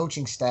in a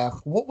coaching staff,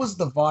 what was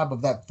the vibe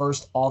of that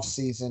first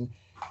offseason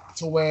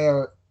to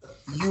where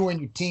you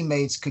and your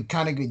teammates could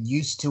kind of get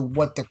used to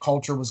what the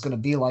culture was going to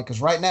be like?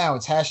 Because right now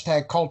it's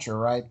 #culture,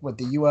 right? What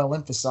the UL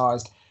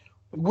emphasized.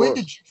 When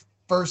did you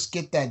first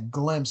get that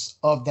glimpse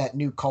of that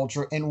new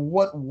culture, and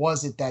what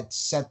was it that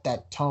set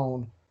that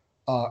tone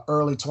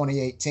early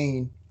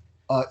 2018,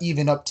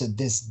 even up to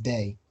this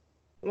day?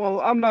 Well,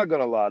 I'm not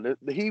going to lie.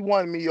 He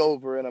won me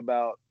over in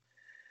about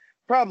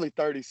probably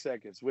 30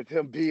 seconds with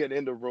him being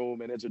in the room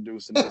and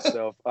introducing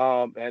himself.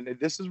 And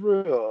this is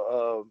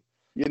real.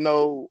 You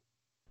know,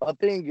 a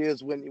thing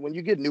is when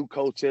you get new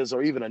coaches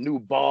or even a new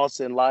boss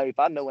in life,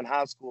 I know in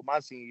high school, my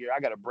senior year, I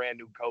got a brand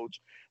new coach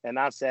and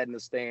I sat in the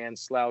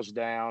stands, slouched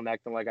down,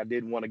 acting like I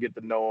didn't want to get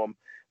to know him.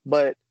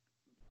 But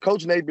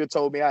Coach Napier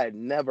told me I had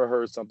never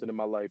heard something in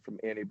my life from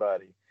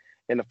anybody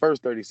in the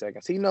first 30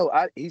 seconds.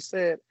 He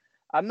said,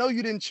 I know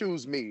you didn't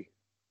choose me,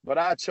 but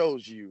I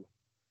chose you.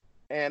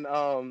 And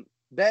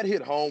that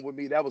hit home with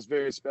me. That was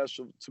very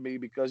special to me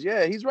because,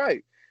 yeah, he's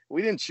right.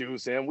 We didn't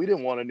choose him. We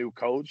didn't want a new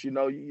coach. You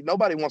know,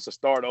 nobody wants to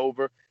start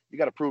over. You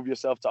got to prove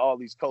yourself to all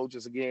these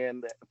coaches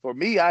again. For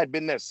me, I had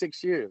been there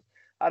 6 years.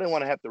 I didn't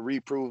want to have to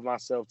reprove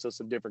myself to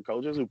some different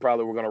coaches who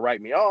probably were going to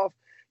write me off,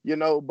 you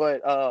know.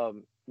 But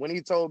when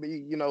he told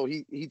me, you know,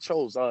 he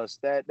chose us,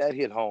 that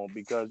hit home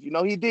because, you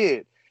know, he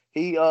did.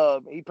 He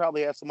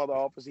probably had some other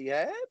offers he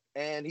had,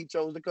 and he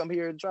chose to come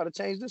here and try to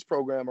change this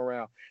program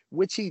around,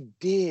 which he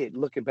did,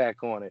 looking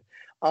back on it.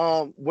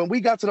 When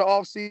we got to the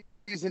off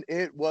season,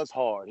 it was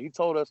hard. He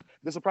told us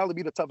this will probably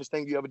be the toughest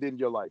thing you ever did in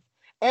your life.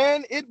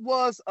 And it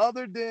was,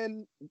 other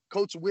than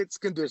Coach Witt's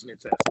conditioning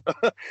test.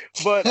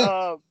 But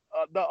the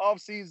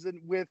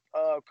offseason with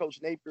Coach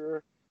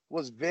Napier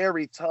was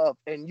very tough.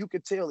 And you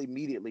could tell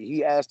immediately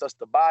he asked us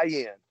to buy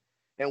in.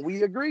 And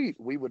we agreed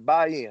we would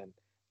buy in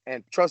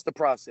and trust the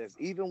process.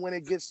 Even when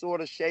it gets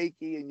sort of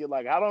shaky and you're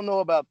like, I don't know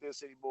about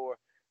this anymore,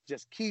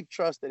 just keep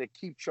trusting and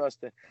keep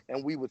trusting.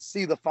 And we would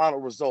see the final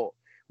result,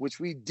 which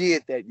we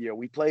did that year.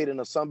 We played in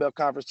a Sun Belt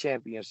Conference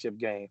championship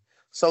game.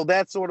 So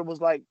that sort of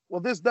was like,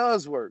 well, this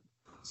does work.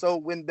 So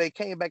when they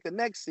came back the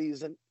next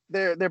season,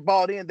 they're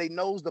bought in. They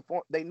know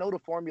the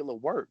formula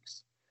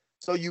works.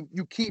 So you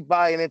keep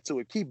buying into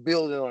it, keep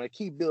building on it,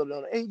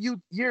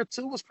 And year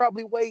two was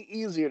probably way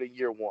easier than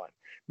year one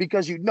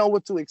because you know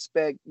what to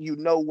expect, you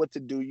know what to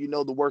do, you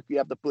know the work you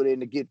have to put in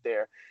to get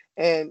there,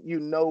 and you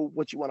know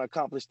what you want to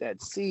accomplish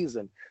that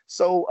season.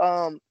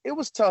 So it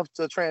was tough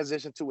to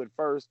transition to it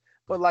first,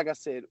 but like I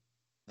said,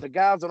 the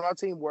guys on our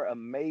team were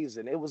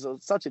amazing. It was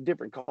such a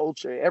different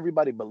culture.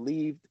 Everybody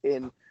believed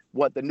in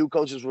what the new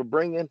coaches were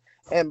bringing.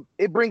 And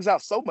it brings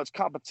out so much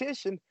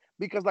competition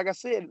because, like I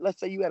said, let's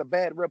say you had a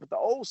bad rep with the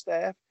old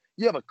staff,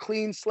 you have a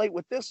clean slate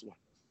with this one.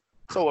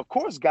 So, of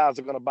course, guys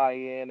are going to buy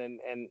in,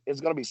 and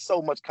it's going to be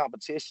so much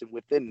competition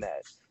within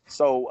that.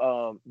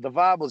 So the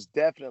vibe was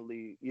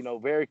definitely,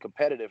 very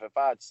competitive, if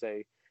I'd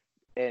say.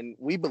 And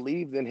we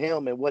believed in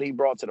him and what he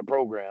brought to the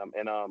program.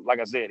 And like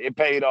I said, it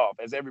paid off,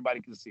 as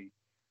everybody can see.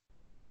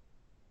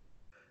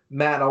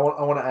 Matt, I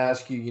want to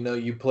ask you,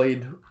 you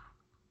played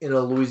in a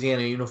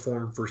Louisiana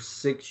uniform for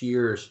 6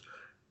 years.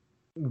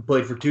 You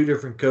played for 2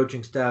 different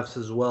coaching staffs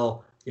as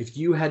well. If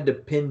you had to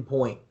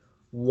pinpoint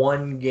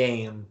one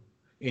game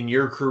in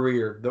your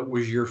career that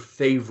was your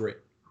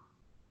favorite,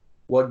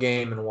 what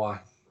game and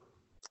why?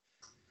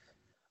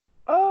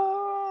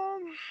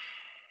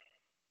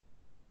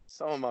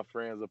 Some of my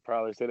friends will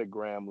probably say the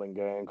Grambling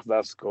game because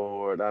I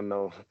scored. I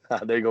know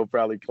they go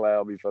probably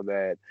cloud me for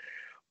that.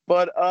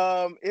 But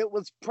it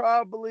was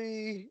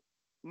probably,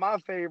 my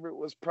favorite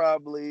was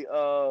probably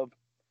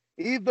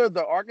either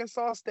the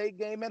Arkansas State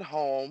game at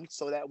home.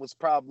 So that was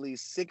probably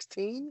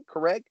 16,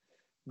 correct?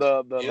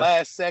 The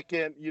last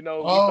second, we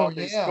thought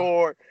they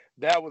scored.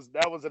 That was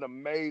an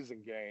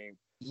amazing game.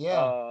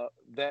 Yeah.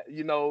 That,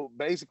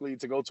 basically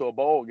to go to a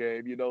bowl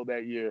game,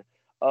 that year.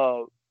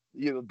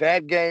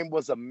 That game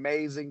was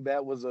amazing.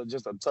 That was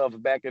just a tough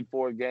back and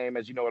forth game,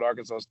 as you know, at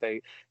Arkansas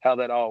State, how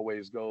that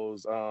always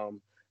goes.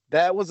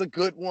 That was a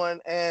good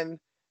one. And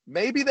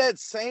maybe that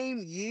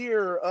same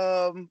year,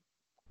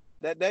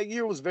 that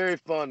year was very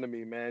fun to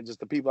me, man. Just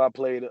the people I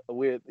played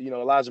with,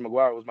 Elijah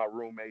McGuire was my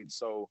roommate.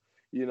 So,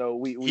 I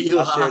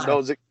shared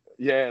those.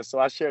 Yeah. So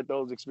I shared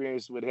those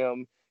experiences with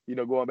him,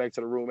 going back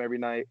to the room every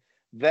night.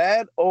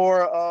 That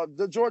or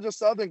the Georgia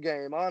Southern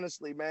game,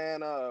 honestly,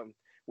 man.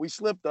 We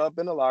slipped up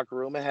in the locker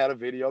room and had a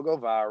video go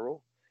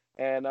viral.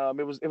 And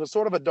it was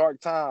sort of a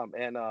dark time.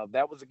 And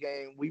that was a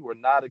game we were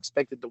not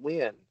expected to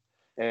win.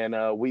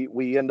 And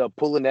we ended up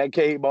pulling that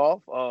game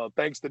off,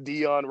 thanks to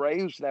Dion Ray,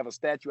 who should have a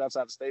statue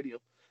outside the stadium.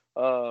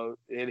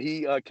 And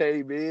he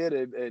came in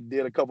and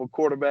did a couple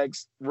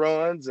quarterbacks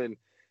runs and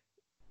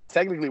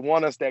technically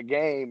won us that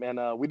game. And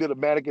we did a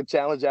mannequin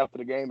challenge after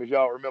the game, if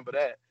y'all remember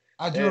that.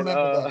 I do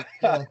remember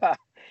that. Yeah.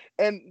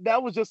 And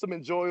that was just some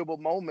enjoyable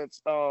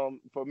moments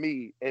for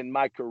me in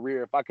my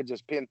career. If I could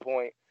just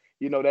pinpoint,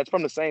 that's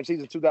from the same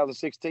season,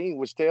 2016,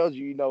 which tells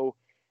you,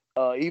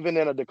 even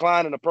in a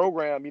decline in the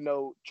program,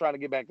 trying to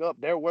get back up,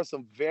 there were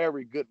some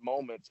very good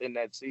moments in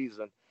that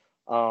season,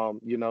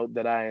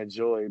 that I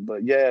enjoyed.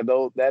 But yeah,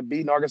 that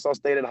beating Arkansas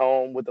State at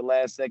home with the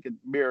last second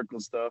miracle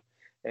stuff.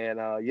 And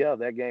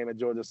that game at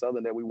Georgia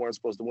Southern that we weren't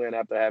supposed to win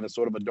after having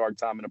sort of a dark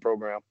time in the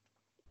program.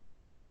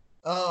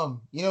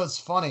 It's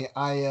funny.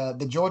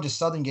 The Georgia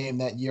Southern game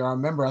that year, I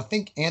remember, I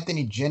think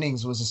Anthony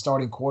Jennings was a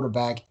starting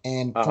quarterback.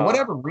 And for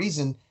whatever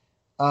reason,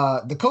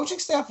 the coaching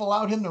staff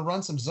allowed him to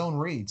run some zone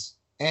reads.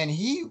 And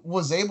he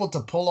was able to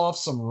pull off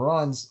some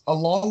runs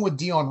along with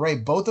Dion Ray.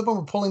 Both of them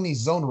were pulling these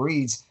zone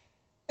reads.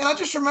 And I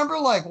just remember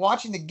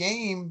watching the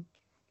game,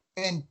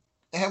 and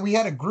we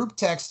had a group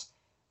text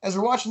as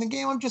we're watching the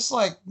game. I'm just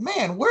like,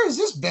 man, where has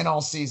this been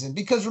all season?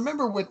 Because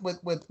remember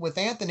with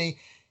Anthony,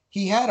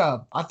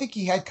 I think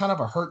he had kind of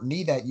a hurt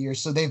knee that year.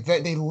 So they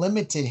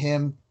limited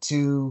him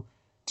to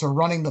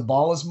running the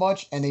ball as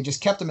much, and they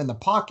just kept him in the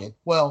pocket.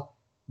 Well,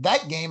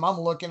 that game, I'm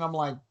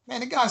like, man,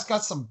 the guy's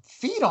got some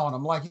feet on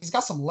him. Like, he's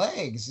got some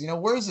legs.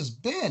 Where has this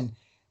been?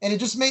 And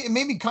it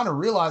made me kind of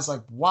realize,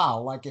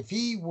 wow, if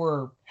he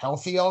were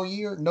healthy all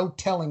year, no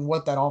telling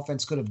what that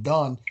offense could have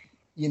done,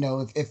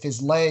 if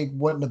his leg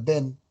wouldn't have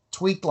been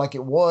tweaked like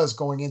it was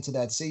going into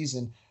that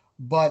season.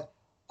 But,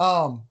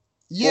 go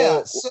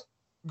ahead.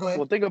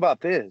 Well, think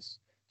about this.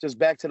 Just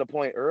back to the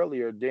point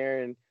earlier,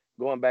 Darren,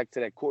 going back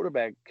to that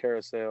quarterback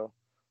carousel.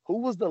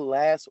 Who was the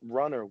last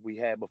runner we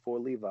had before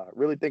Levi?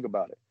 Really think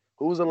about it.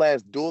 Who was the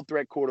last dual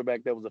threat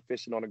quarterback that was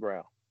efficient on the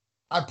ground?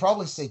 I'd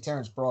probably say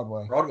Terrence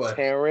Broadway.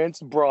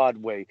 Terrence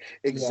Broadway.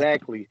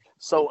 Exactly. Yeah.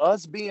 So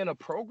us being a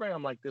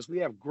program like this, we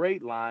have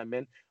great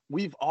linemen.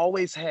 We've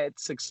always had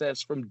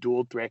success from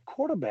dual threat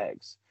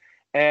quarterbacks.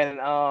 And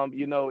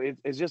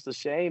it's just a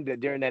shame that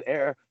during that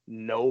era,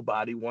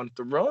 nobody wanted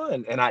to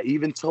run. And I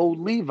even told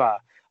Levi,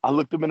 I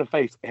looked him in the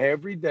face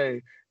every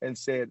day and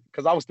said,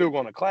 because I was still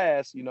going to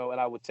class, and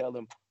I would tell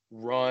him,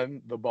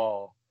 run the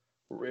ball.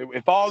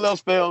 If all else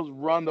fails,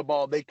 run the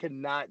ball. They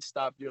cannot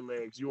stop your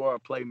legs. You are a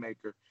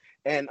playmaker.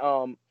 And,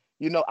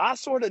 I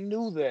sort of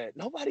knew that.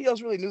 Nobody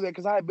else really knew that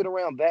because I had been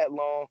around that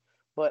long,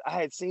 but I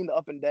had seen the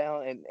up and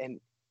down. And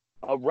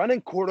a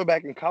running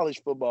quarterback in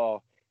college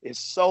football is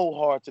so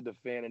hard to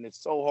defend, and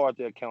it's so hard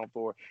to account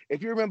for.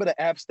 If you remember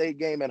the App State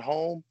game at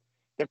home,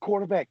 their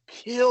quarterback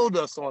killed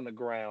us on the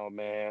ground,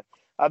 man.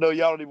 I know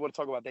y'all don't even want to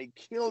talk about it. They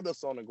killed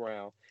us on the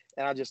ground.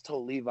 And I just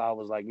told Levi, I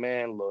was like,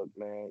 man, look,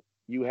 man,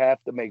 you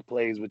have to make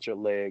plays with your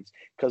legs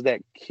because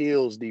that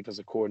kills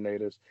defensive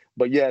coordinators.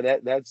 But yeah,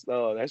 that's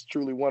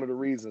truly one of the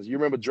reasons. You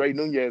remember Dre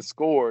Nunez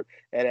scored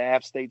at an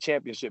App State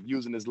championship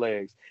using his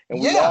legs,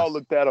 and we all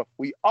looked at him.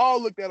 We all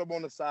looked at him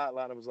on the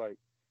sideline and was like,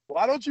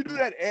 why don't you do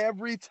that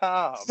every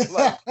time?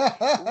 Like,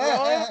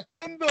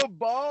 run the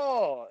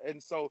ball.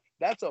 And so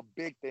that's a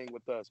big thing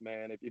with us,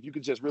 man. If you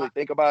could just really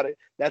think about it,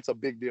 that's a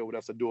big deal with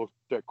us, a dual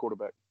threat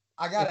quarterback.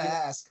 I gotta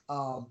ask,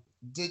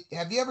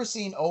 have you ever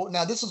seen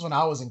now this was when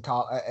I was in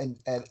college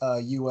at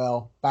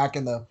UL back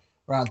in the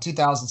around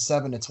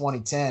 2007 to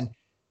 2010.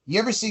 You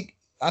ever see,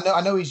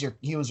 I know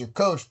he was your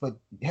coach, but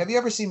have you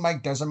ever seen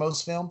Mike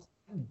Desormeaux's film?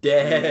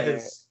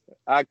 Yes.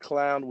 I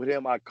clowned with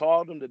him. I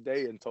called him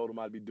today and told him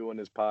I'd be doing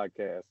this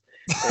podcast.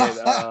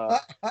 And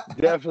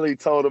definitely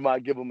told him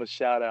I'd give him a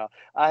shout out.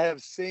 I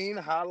have seen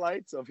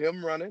highlights of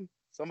him running.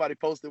 Somebody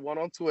posted one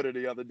on Twitter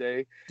the other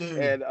day. Dude.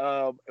 And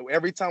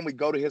every time we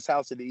go to his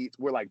house to eat,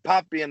 we're like,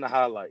 pop in the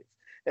highlights.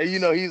 And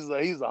he's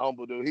a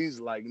humble dude. He's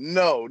like,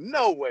 no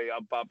way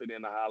I'm popping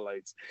in the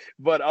highlights.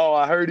 But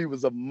I heard he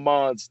was a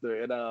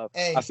monster. And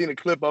I seen a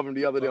clip of him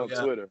the other day on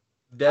Twitter.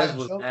 Des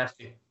was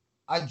nasty.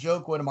 I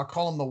joke with him. I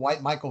call him the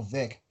white Michael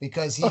Vick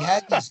because he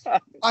had these.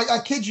 I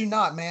kid you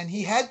not, man.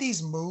 He had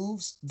these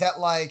moves that,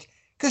 like,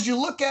 because you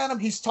look at him,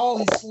 he's tall,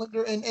 he's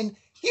slender, and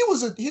he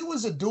was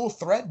a dual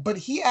threat, but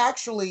he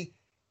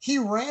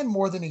ran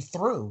more than he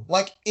threw.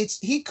 Like,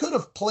 he could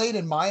have played,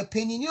 in my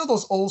opinion,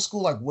 those old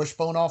school like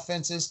wishbone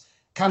offenses,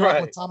 kind of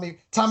like with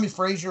Tommy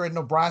Frazier in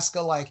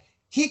Nebraska. Like,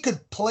 he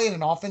could play in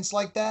an offense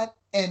like that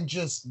and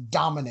just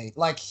dominate.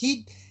 Like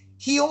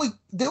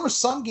there were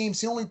some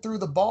games he only threw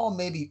the ball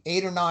maybe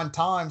 8 or 9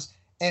 times,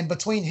 and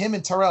between him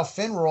and Terrell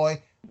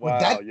Finroy,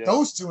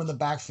 those two in the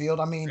backfield,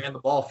 I mean, ran the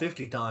ball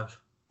 50 times.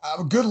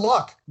 Good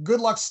luck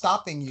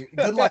stopping you.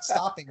 Good luck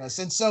stopping us.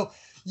 And so,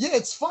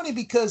 it's funny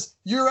because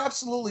you're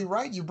absolutely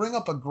right. You bring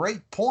up a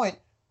great point.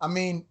 I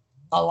mean,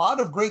 a lot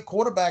of great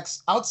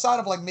quarterbacks outside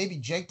of like maybe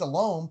Jake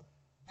Delhomme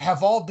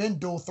have all been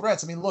dual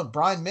threats. I mean, look,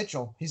 Brian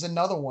Mitchell, he's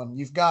another one.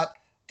 You've got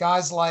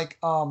guys like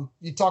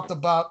you talked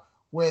about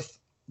with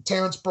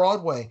Terrence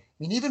Broadway. I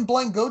mean, even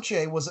Blaine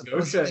Gauthier was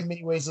in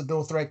many ways a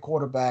dual threat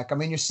quarterback. I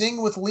mean, you're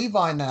seeing with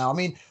Levi now. I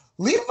mean,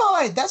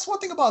 Levi, that's one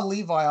thing about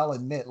Levi, I'll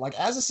admit. Like,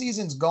 as the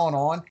season's gone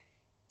on,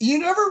 do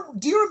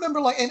you remember,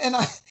 like,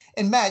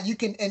 and Matt, you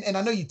can, and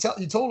I know you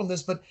told him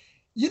this, but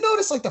you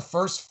notice like the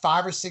first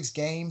 5 or 6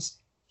 games,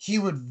 he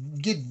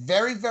would get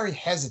very, very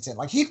hesitant.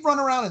 Like, he'd run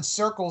around in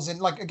circles, and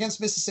like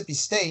against Mississippi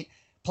State,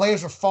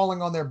 players were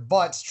falling on their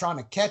butts trying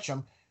to catch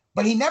him,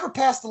 but he never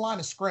passed the line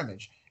of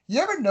scrimmage. You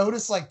ever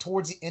notice, like,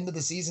 towards the end of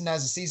the season,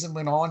 as the season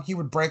went on, he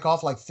would break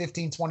off like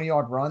 15,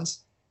 20-yard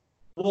runs?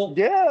 Well,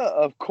 yeah,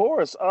 of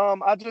course.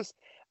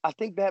 I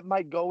think that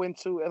might go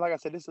into, and like I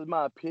said, this is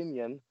my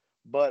opinion,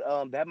 but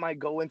that might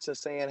go into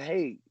saying,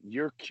 hey,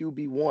 you're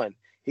QB1.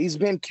 He's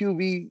been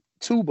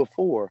QB2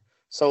 before.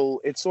 So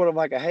it's sort of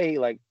like hey,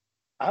 like,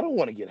 I don't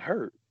want to get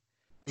hurt.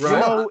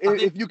 Right.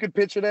 If you could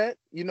picture that,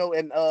 and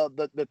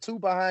the two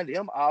behind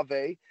him,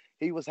 Ave,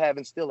 he was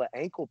having still an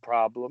ankle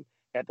problem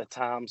at the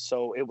time.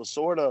 So it was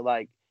sort of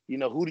like,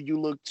 who do you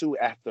look to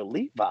after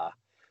Levi?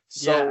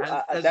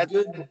 So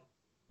good.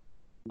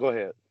 Go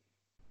ahead.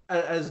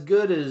 As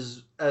good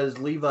as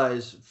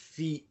Levi's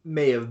feet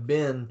may have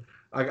been,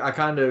 I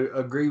kind of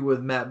agree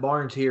with Matt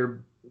Barnes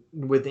here.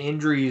 With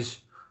injuries,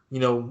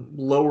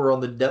 lower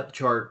on the depth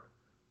chart,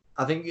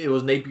 I think it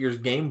was Napier's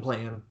game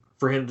plan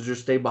for him to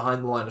just stay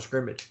behind the line of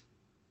scrimmage.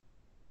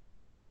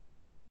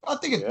 I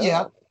think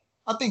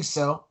I think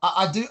so.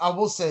 I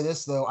will say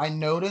this though. I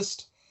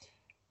noticed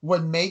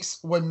what makes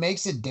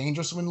it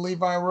dangerous when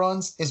Levi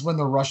runs is when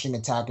the rushing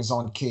attack is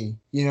on key.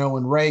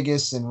 When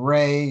Regis and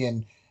Ray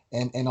and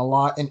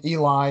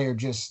Eli are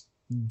just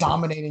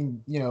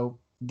dominating,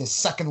 the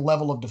second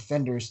level of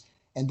defenders,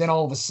 and then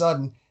all of a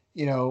sudden,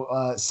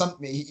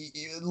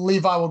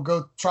 Levi will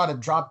go try to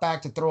drop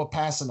back to throw a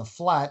pass in the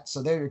flat,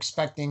 so they're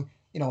expecting,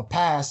 a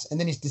pass, and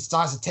then he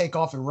decides to take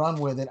off and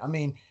run with it. I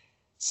mean,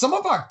 some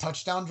of our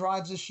touchdown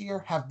drives this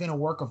year have been a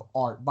work of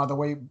art by the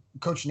way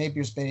Coach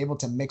Napier's been able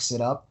to mix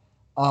it up.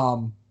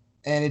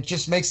 And it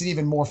just makes it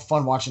even more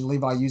fun watching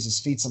Levi use his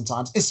feet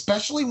sometimes,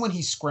 especially when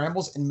he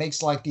scrambles and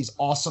makes like these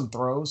awesome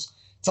throws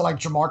to like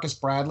Jamarcus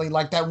Bradley.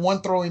 Like that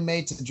one throw he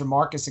made to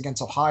Jamarcus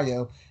against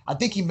Ohio. I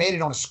think he made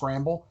it on a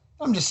scramble.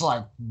 I'm just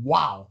like,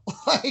 wow.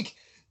 Like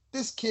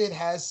this kid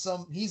has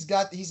he's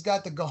got the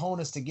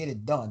cojones to get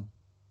it done.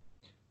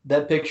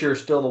 That picture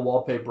is still the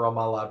wallpaper on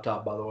my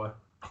laptop, by the way.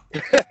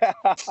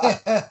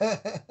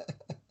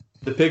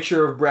 The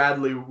picture of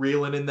Bradley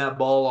reeling in that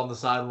ball on the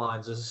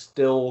sidelines is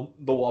still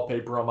the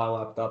wallpaper on my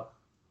laptop.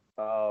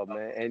 Oh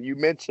man, and you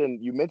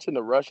mentioned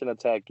the rushing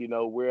attack. You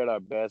know, we're at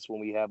our best when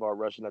we have our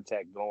rushing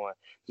attack going.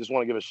 Just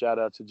want to give a shout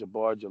out to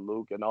Jabbar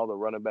Jaluk and all the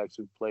running backs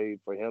who played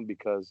for him,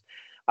 because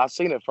I've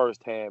seen it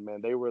firsthand,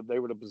 man. They were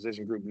the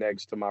position group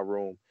next to my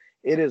room.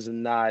 It is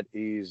not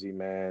easy,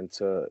 man,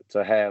 to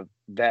have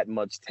that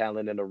much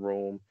talent in a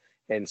room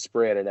and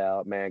spread it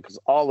out, man, because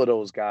all of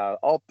those guys,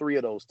 all three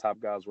of those top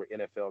guys were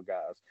NFL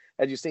guys.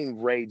 As you've seen,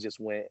 Ray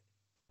just went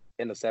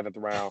in the 7th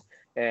round.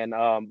 And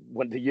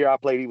when the year I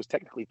played, he was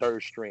technically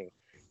 3rd string.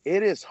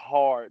 It is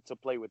hard to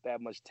play with that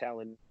much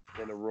talent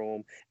in the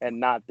room and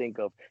not think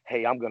of,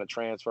 hey, I'm going to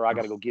transfer. I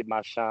got to go get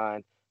my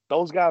shine.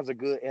 Those guys are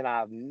good, and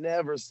I've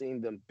never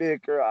seen them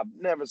bicker. I've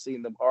never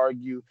seen them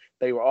argue.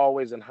 They were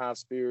always in high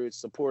spirits,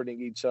 supporting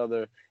each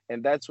other,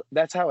 and that's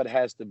how it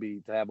has to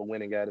be to have a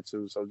winning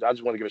attitude. So I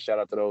just want to give a shout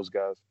out to those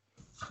guys.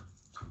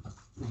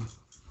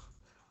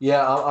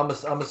 Yeah, I'm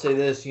gonna say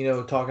this. You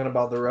know, talking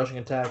about the rushing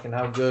attack and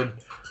how good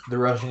the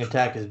rushing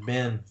attack has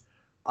been,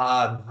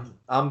 I'm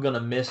gonna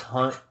miss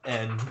Hunt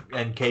and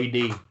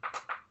KD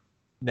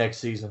next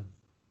season.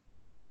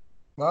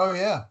 Oh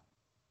yeah.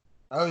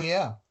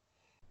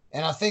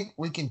 And I think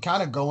we can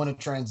kind of go in a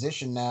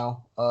transition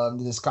now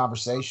into this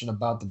conversation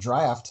about the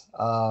draft.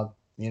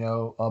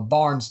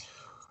 Barnes,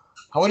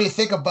 what do you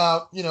think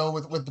about,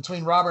 with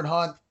between Robert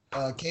Hunt,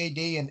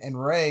 KD,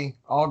 and Ray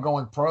all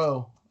going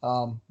pro?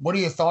 What are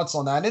your thoughts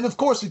on that? And of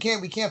course, we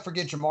can't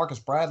forget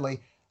Jamarcus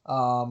Bradley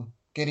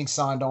getting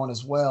signed on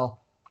as well.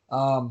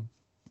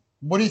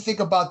 What do you think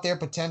about their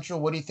potential?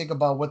 What do you think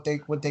about what they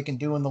can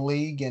do in the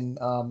league? And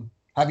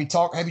have you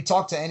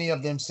talked to any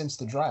of them since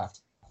the draft?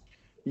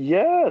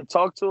 Yeah,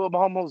 talk to them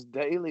almost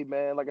daily,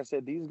 man. Like I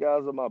said, these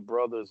guys are my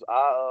brothers.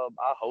 I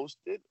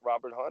hosted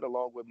Robert Hunt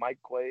along with Mike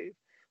Quave.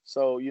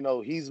 So,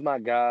 he's my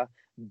guy.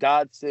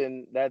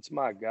 Dotson, that's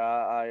my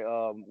guy.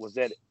 I was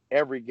at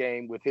every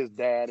game with his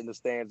dad in the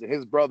stands, and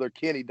his brother,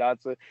 Kenny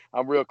Dotson.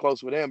 I'm real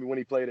close with him when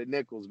he played at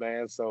Nichols,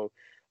 man. So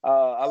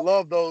I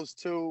love those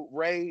two.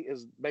 Ray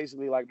is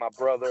basically like my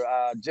brother.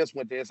 I just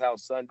went to his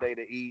house Sunday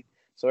to eat.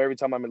 So every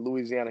time I'm in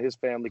Louisiana, his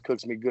family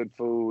cooks me good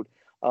food.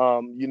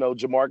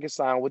 Jamarcus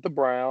signed with the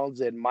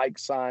Browns, and Mike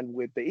signed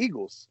with the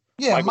Eagles.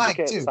 Yeah,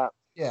 Mike too.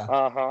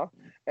 Yeah.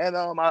 And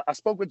I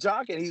spoke with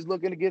Jock, and he's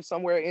looking to get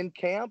somewhere in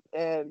camp.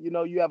 And,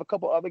 you have a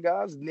couple other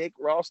guys, Nick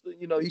Ralston,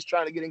 he's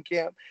trying to get in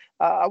camp.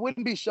 I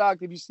wouldn't be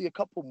shocked if you see a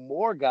couple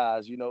more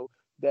guys,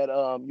 that,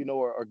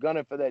 are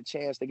gunning for that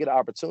chance to get an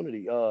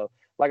opportunity.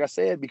 Like I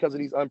said, because of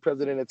these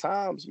unprecedented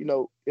times,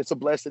 it's a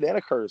blessing and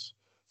a curse.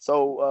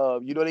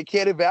 So, they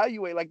can't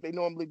evaluate like they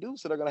normally do.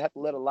 So they're going to have to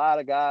let a lot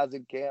of guys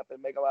in camp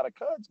and make a lot of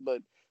cuts.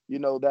 But,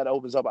 that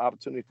opens up an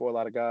opportunity for a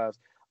lot of guys.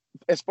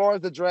 As far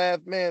as the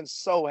draft, man,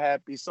 so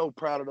happy, so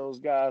proud of those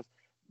guys.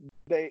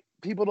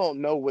 People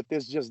don't know what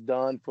this just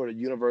done for the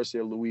University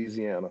of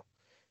Louisiana.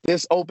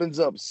 This opens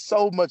up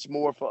so much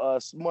more for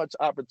us, much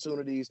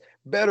opportunities,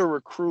 better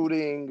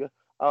recruiting,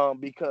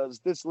 because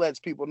this lets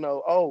people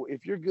know, oh,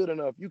 if you're good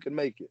enough, you can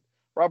make it.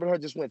 Robert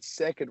Hunt just went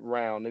 2nd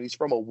round, and he's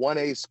from a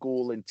 1A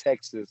school in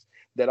Texas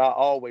that I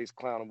always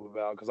clown him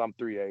about because I'm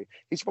 3A.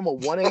 He's from a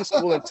 1A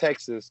school in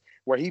Texas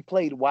where he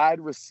played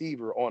wide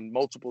receiver on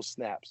multiple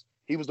snaps.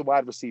 He was the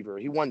wide receiver.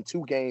 He won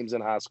 2 games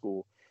in high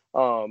school.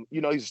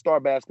 He's a star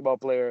basketball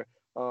player,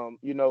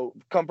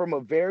 come from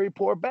a very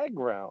poor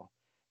background.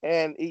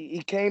 And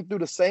he came through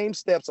the same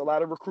steps a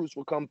lot of recruits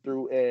will come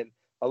through, and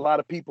a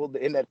lot of people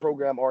in that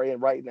program are in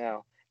right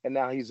now. And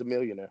now he's a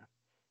millionaire.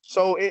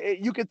 So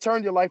you could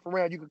turn your life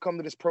around. You could come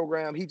to this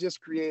program. He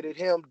just created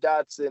him,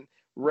 Dotson,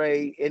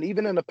 Ray, and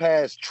even in the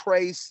past,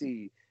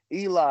 Tracy,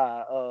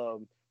 Eli,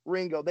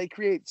 Ringo. They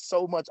create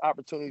so much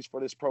opportunities for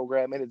this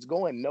program, and it's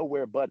going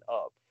nowhere but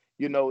up.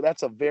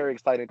 That's a very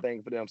exciting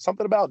thing for them.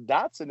 Something about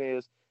Dotson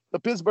is the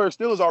Pittsburgh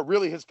Steelers are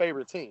really his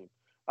favorite team.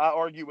 I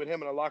argue with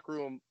him in the locker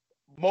room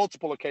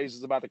multiple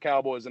occasions about the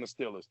Cowboys and the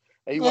Steelers,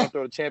 and he want to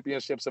throw the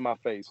championships in my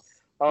face.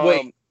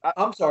 Wait,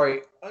 I'm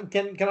sorry.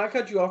 Can I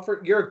cut you off?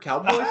 You're a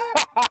Cowboys?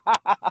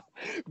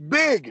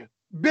 Big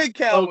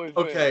Cowboys.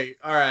 Okay,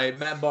 all right,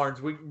 Matt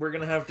Barnes. We're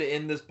gonna have to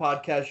end this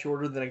podcast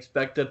shorter than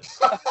expected,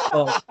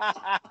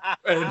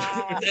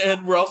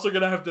 and we're also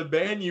gonna have to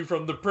ban you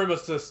from the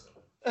premises.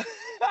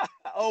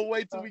 Oh,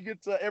 wait till we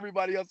get to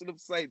everybody else in the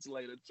Saints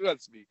later.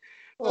 Trust me.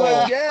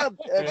 But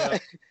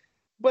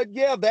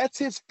yeah, that's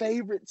his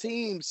favorite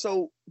team.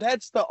 So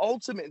that's the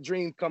ultimate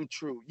dream come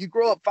true. You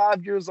grow up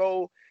 5 years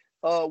old,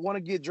 want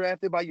to get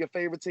drafted by your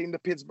favorite team, the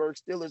Pittsburgh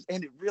Steelers,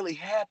 and it really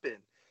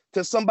happened.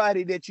 to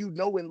somebody that you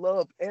know and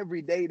love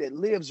every day, that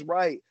lives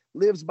right,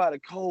 lives by the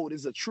code,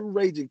 is a true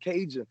Raging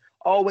Cajun,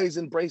 always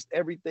embraced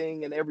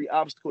everything and every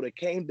obstacle that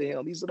came to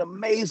him. He's an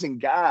amazing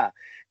guy.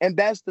 And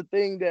that's the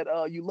thing that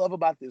you love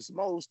about this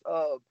most.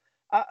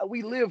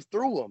 We live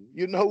through them,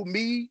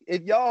 me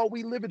and y'all,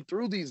 we living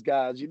through these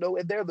guys, and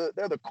they're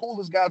the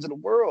coolest guys in the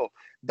world.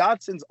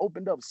 Dotson's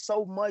opened up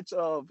so much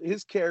of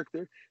his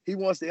character. He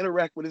wants to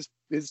interact with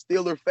his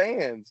Steeler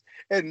fans.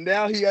 And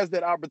now he has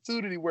that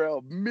opportunity where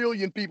 1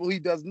 million people he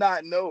does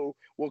not know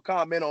will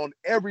comment on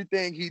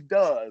everything he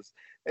does.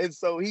 And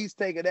so he's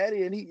taking that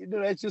in.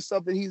 That's just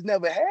something he's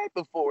never had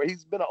before.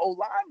 He's been an old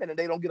lineman and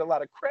they don't get a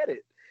lot of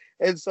credit.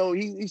 And so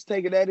he's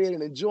taking that in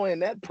and enjoying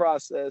that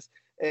process.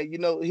 And,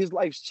 his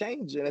life's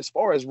changing. As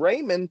far as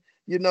Raymond,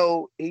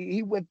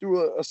 he went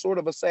through a sort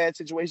of a sad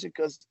situation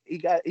because he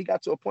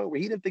got to a point where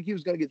he didn't think he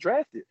was going to get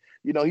drafted.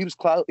 He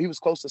was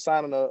close to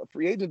signing a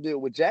free agent deal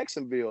with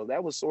Jacksonville.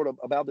 That was sort of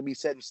about to be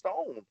set in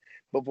stone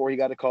before he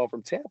got a call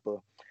from Tampa.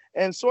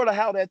 And sort of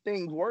how that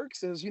thing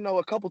works is,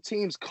 a couple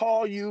teams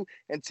call you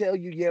and tell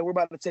you, yeah, we're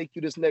about to take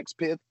you this next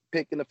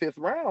pick in the 5th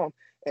round.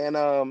 And,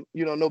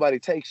 nobody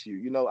takes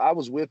you. I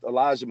was with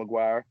Elijah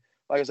McGuire.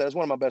 Like I said, it's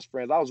one of my best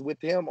friends. I was with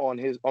him on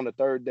the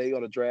 3rd day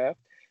on the draft.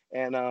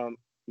 And,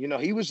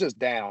 he was just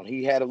down.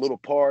 He had a little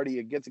party,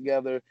 a get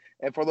together.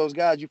 And for those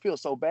guys, you feel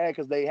so bad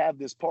because they have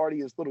this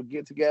party, this little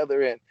get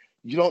together, and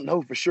you don't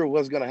know for sure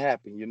what's going to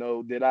happen.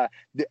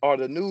 Are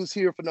the news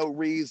here for no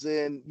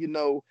reason?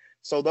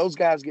 So those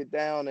guys get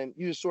down and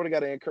you just sort of got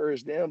to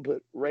encourage them.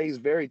 But Ray's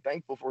very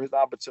thankful for his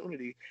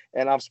opportunity.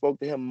 And I've spoke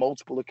to him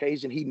multiple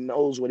occasions. He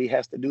knows what he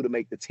has to do to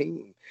make the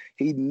team.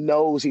 He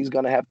knows he's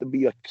going to have to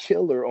be a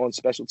killer on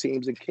special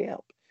teams in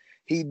camp.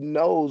 He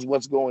knows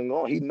what's going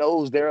on. He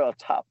knows they're a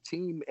top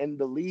team in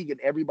the league,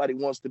 and everybody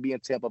wants to be in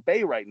Tampa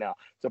Bay right now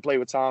to play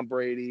with Tom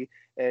Brady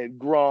and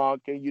Gronk,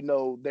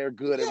 and they're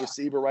good at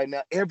receiver right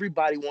now.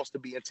 Everybody wants to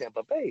be in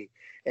Tampa Bay,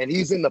 and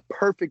he's in the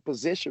perfect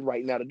position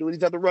right now to do it.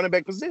 He's at the running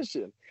back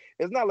position.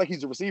 It's not like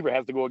he's a receiver,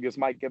 has to go against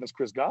Mike Evans,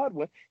 Chris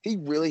Godwin. He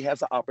really has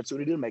the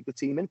opportunity to make the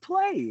team and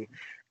play.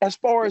 As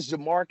far as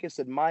Jamarcus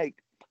and Mike,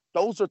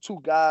 those are two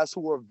guys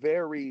who are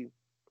very,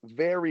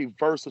 very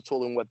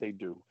versatile in what they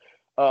do.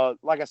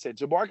 Like I said,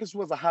 Jamarcus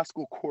was a high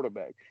school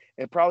quarterback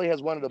and probably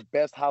has one of the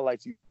best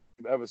highlights you've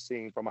ever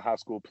seen from a high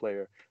school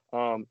player.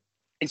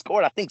 He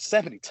scored, I think,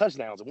 70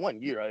 touchdowns in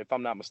 1 year, if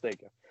I'm not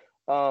mistaken.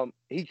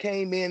 He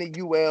came in at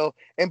UL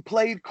and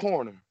played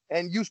corner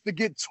and used to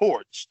get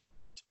torched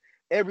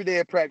every day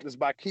at practice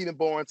by Keenan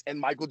Barnes and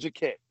Michael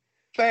Jacquet.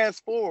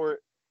 Fast forward,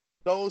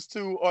 those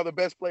two are the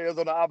best players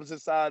on the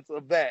opposite sides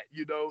of that.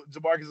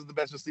 Jamarcus is the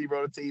best receiver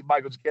on the team.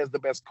 Michael Jacquet is the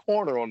best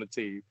corner on the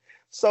team.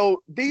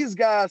 So these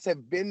guys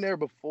have been there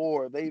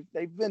before. They've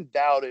been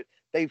doubted.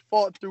 They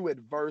fought through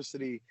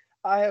adversity.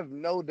 I have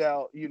no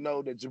doubt,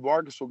 that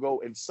Jamarcus will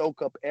go and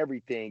soak up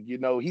everything.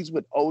 He's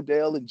with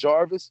Odell and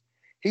Jarvis.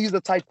 He's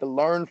the type to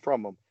learn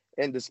from them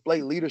and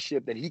display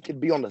leadership that he can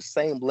be on the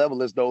same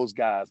level as those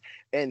guys.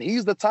 And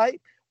he's the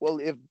type, well,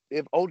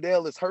 if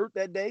Odell is hurt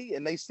that day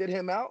and they sit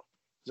him out,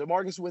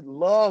 Jamarcus would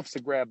love to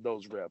grab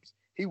those reps.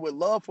 He would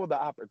love for the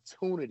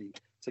opportunity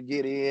to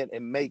get in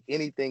and make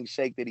anything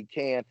shake that he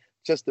can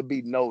just to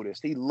be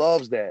noticed. He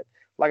loves that.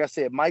 Like I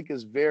said, Mike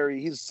is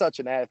he's such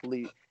an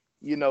athlete.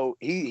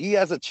 He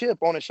has a chip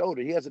on his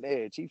shoulder. He has an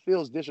edge. He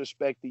feels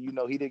disrespected.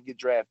 He didn't get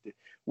drafted,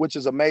 which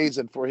is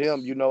amazing for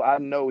him. I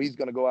know he's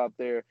going to go out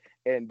there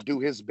and do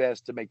his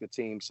best to make the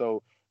team.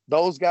 So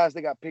those guys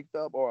that got picked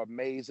up are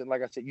amazing.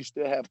 Like I said, you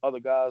still have other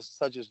guys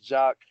such as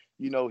Jock.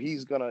 He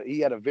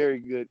had a very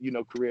good,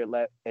 career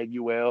at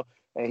UL,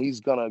 and he's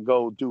going to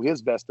go do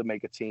his best to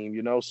make a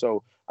team,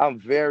 So I'm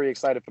very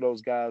excited for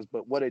those guys.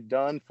 But what it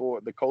done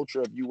for the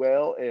culture of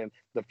UL and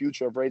the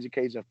future of Raging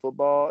Cajun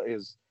football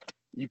is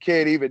you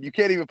can't even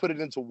put it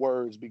into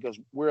words because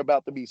we're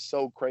about to be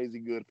so crazy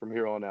good from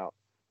here on out.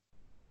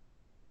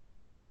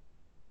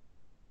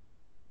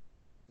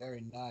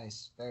 Very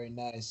nice. Very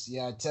nice.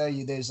 Yeah, I tell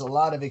you, there's a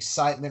lot of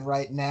excitement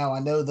right now. I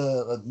know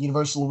the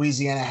University of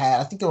Louisiana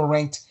I think they were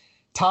ranked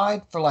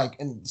tied for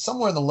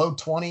somewhere in the low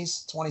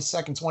 20s,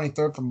 22nd,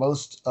 23rd for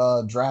most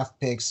draft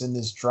picks in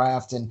this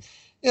draft. And,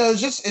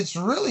 it's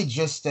really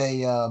just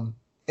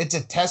it's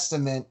a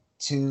testament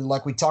to,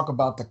 like we talk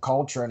about the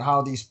culture and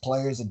how these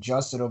players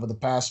adjusted over the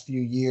past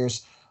few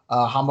years,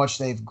 how much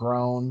they've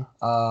grown,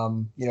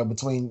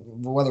 between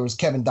whether it was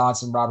Kevin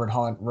Dotson, Robert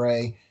Hunt,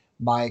 Ray,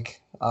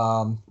 Mike,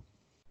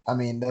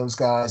 those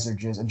guys are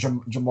just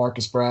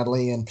Jamarcus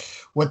Bradley and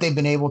what they've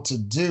been able to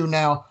do.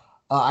 Now,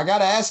 I got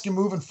to ask you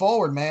moving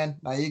forward, man.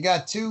 Now you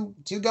got two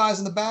guys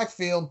in the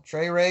backfield,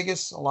 Trey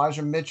Regis,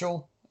 Elijah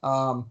Mitchell,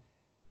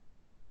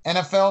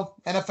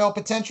 NFL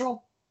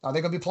potential. Are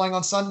they going to be playing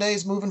on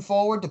Sundays moving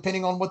forward,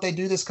 depending on what they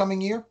do this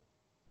coming year?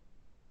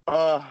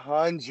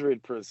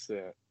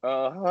 100%.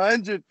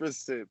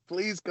 100%.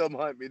 Please come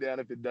hunt me down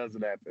if it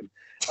doesn't happen.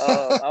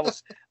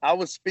 I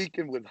was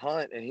speaking with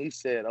Hunt, and he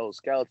said, "Oh,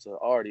 scouts are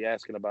already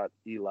asking about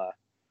Eli."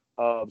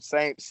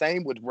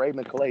 Same with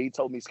Raymond Clay. He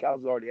told me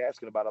scouts are already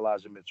asking about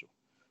Elijah Mitchell.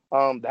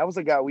 That was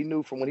a guy we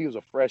knew from when he was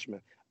a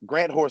freshman.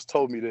 Grant Horst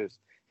told me this.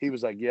 He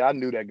was like, yeah, I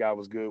knew that guy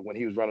was good when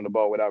he was running the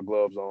ball without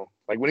gloves on.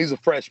 Like when he's a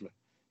freshman,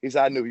 he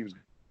said, I knew he was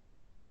good.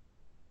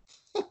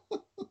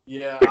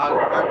 Yeah,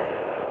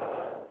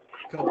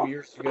 a couple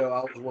years ago,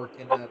 I was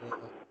working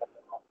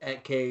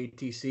at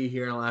KATC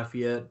here in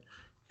Lafayette,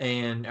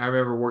 and I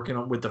remember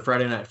working with the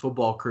Friday Night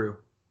Football crew.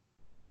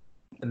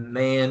 And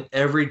man,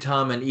 every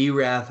time an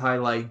Erath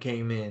highlight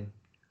came in,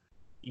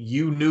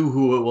 you knew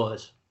who it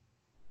was.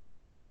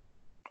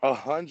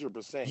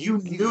 100%. You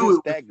He's knew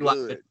just that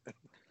good.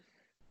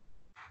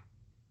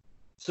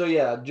 So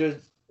yeah,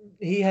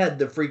 he had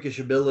the freakish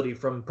ability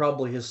from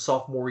probably his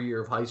sophomore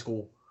year of high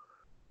school,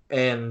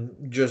 and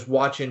just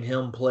watching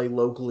him play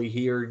locally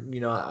here,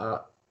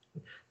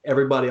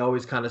 everybody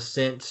always kind of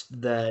sensed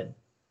that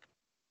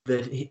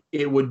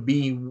it would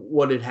be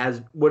what it has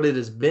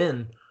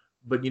been,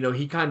 but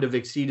he kind of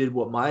exceeded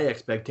what my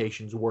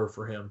expectations were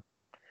for him.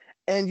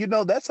 And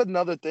that's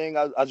another thing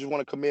I just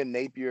want to commend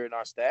Napier and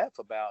our staff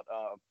about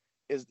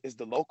is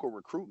the local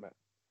recruitment.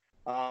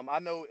 I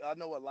know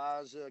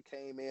Elijah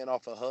came in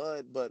off of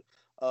HUD, but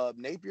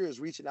Napier is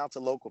reaching out to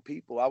local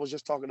people. I was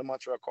just talking to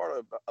Montreal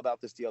Carter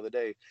about this the other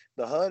day.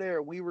 The HUD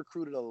era, we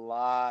recruited a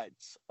lot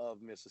of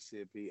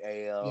Mississippi,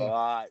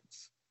 lot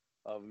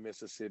of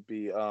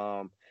Mississippi.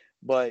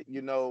 But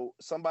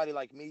somebody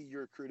like me, you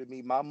recruited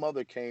me. My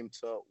mother came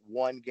to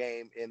one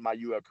game in my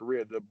UL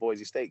career, the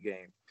Boise State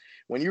game.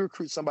 When you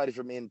recruit somebody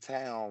from in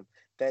town,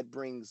 that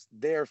brings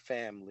their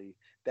family,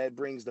 that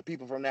brings the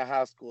people from their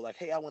high school. Like,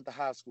 hey, I went to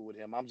high school with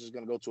him. I'm just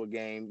going to go to a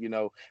game.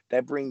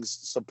 That brings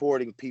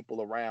supporting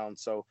people around.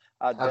 So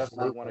I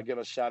definitely want to give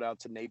a shout out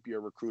to Napier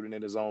recruiting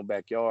in his own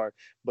backyard.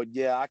 But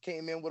yeah, I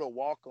came in with a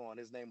walk-on.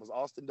 His name was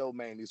Austin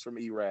Domain. He's from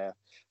Erath.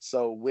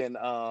 So when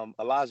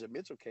Elijah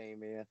Mitchell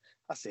came in,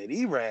 I said,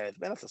 Erath,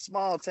 man, that's a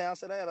small town. I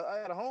said, I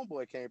had a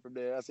homeboy came from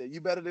there. I said,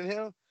 you better than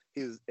him?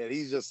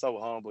 He's just so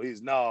humble.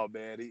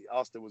 Man.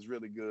 Austin was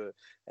really good,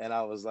 and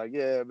I was like,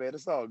 yeah, man,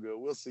 it's all good.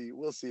 We'll see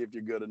if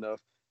you're good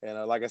enough.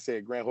 And like I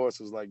said, Grant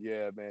Horst was like,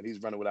 yeah, man,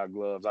 he's running without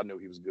gloves. I knew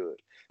he was good.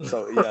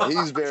 So yeah,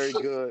 he's very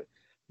good.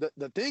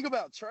 The thing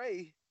about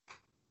Trey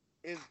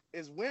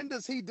is when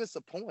does he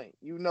disappoint?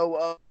 He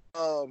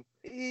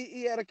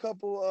had a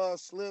couple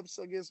slips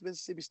against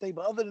Mississippi State,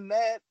 but other than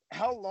that,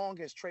 how long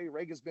has Trey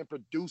Reagan's been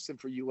producing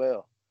for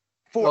UL?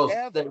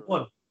 Forever.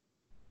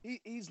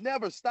 He's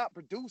never stopped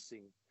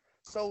producing.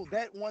 So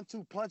that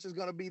 1-2 punch is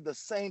going to be the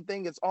same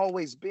thing it's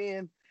always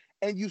been.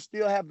 And you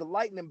still have the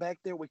Lightning back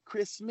there with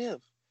Chris Smith.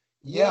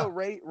 Yeah,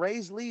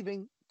 Ray's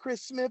leaving.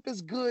 Chris Smith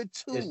is good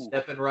too. He's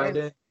stepping right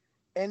in.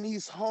 And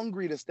he's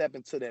hungry to step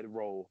into that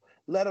role.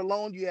 Let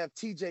alone you have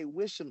TJ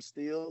Wisham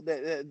still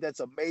that's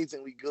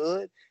amazingly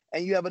good.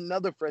 And you have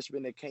another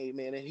freshman that came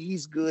in and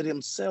he's good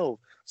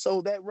himself.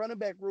 So that running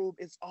back room,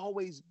 it's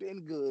always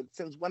been good.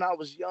 Since when I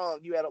was young,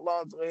 you had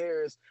Alonzo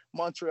Harris,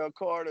 Montreal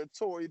Carter,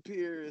 Torrey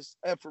Pierce,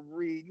 Efren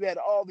Reed. You had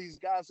all these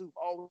guys who've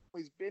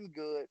always been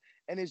good.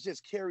 And it's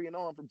just carrying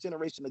on from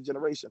generation to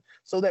generation.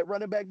 So that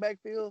running back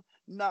backfield,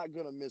 not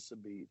going to miss a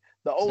beat.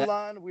 The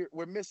O-line,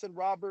 we're missing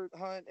Robert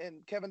Hunt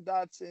and Kevin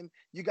Dotson.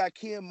 You got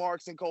Ken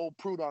Marks and Cole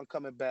Prudon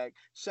coming back.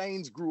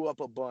 Shane's grew up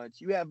a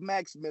bunch. You have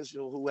Max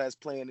Mitchell, who has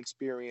playing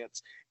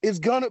experience. It's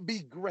going to be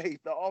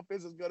great. The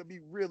offense is going to be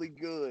really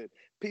good.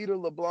 Peter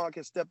LeBlanc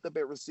has stepped up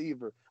at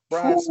receiver.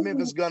 Brian Smith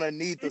is going to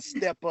need to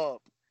step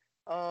up.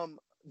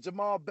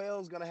 Jamal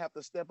Bell's going to have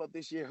to step up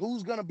this year.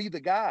 Who's going to be the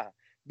guy?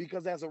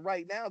 Because as of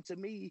right now, to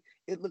me,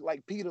 it looked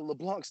like Peter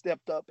LeBlanc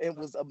stepped up and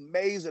was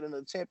amazing in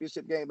the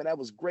championship game, and that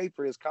was great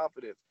for his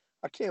confidence.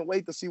 I can't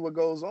wait to see what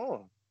goes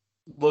on.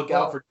 Look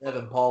out for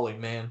Devin Pauly,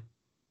 man.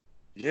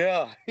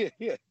 Yeah.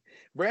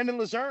 Brandon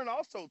Lejeune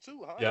also,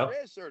 too, huh? Yeah.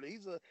 Redshirt.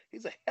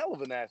 He's a hell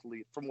of an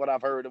athlete from what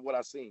I've heard and what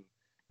I've seen.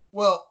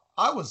 Well,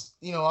 I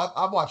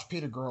watched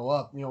Peter grow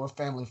up, we're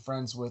family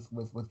friends with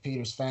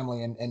Peter's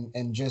family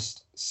and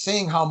just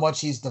seeing how much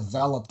he's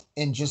developed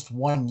in just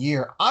 1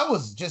 year. I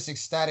was just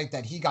ecstatic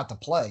that he got to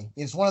play.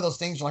 It's one of those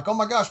things you're like, oh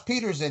my gosh,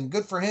 Peter's in,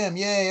 good for him.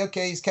 Yay.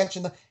 Okay. He's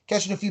catching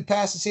a few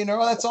passes here and there.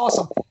 Oh, that's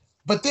awesome.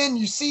 But then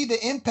you see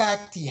the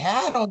impact he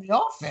had on the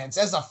offense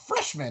as a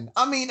freshman.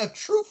 I mean, a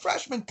true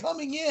freshman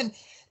coming in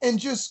and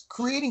just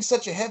creating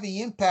such a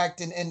heavy impact.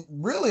 And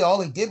really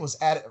all he did was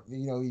add,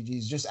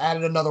 he's just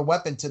added another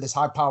weapon to this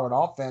high-powered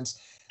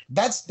offense.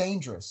 That's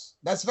dangerous.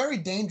 That's very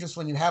dangerous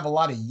when you have a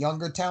lot of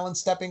younger talent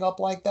stepping up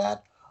like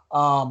that.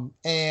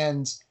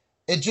 And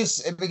it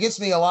gets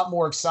me a lot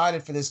more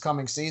excited for this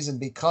coming season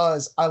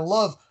because I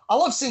love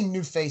seeing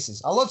new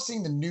faces. I love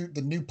seeing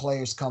the new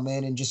players come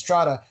in and just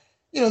try to,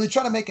 they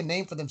try to make a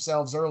name for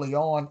themselves early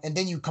on. And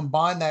then you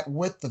combine that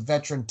with the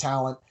veteran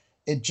talent.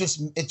 It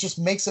just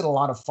makes it a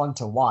lot of fun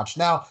to watch.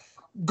 Now,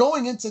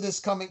 going into this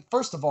coming,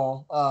 first of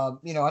all, I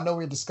know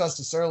we discussed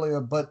this earlier,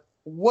 but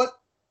what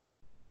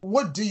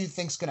do you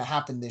think is going to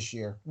happen this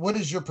year? What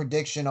is your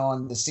prediction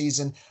on the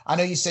season? I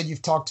know you said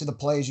you've talked to the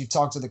players, you've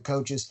talked to the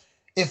coaches.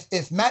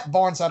 If Matt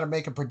Barnes had to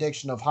make a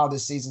prediction of how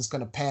this season's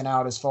going to pan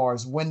out as far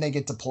as when they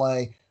get to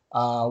play,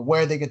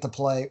 where they get to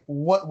play,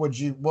 what would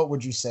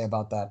you say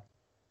about that?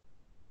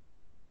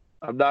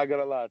 I'm not going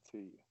to lie to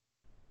you.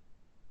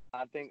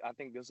 I think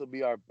this will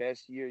be our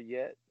best year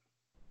yet.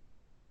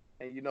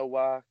 And you know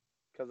why?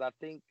 Because I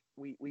think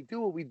we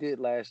do what we did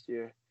last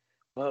year,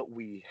 but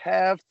we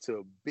have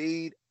to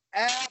beat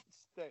App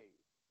State.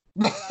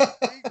 And I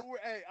think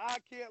hey, I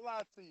can't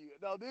lie to you.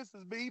 Now, this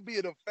is me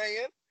being a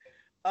fan.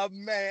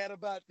 I'm mad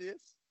about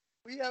this.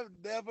 We have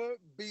never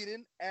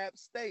beaten App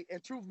State.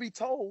 And truth be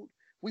told,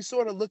 we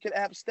sort of look at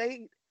App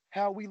State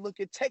how we look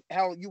at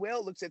how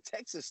UL looks at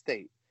Texas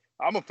State.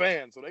 I'm a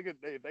fan, so they can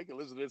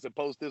listen to this and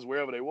post this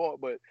wherever they want.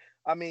 But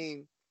I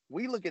mean,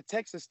 we look at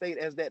Texas State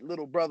as that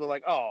little brother,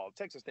 like, oh,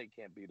 Texas State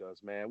can't beat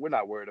us, man. We're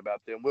not worried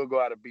about them. We'll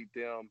go out and beat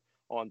them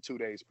on 2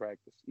 days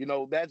practice. You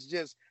know, that's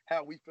just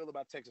how we feel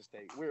about Texas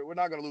State. We're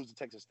not going to lose to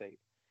Texas State.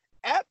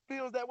 App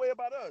feels that way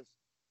about us.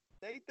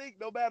 They think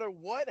no matter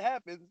what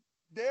happens,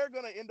 they're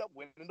going to end up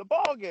winning the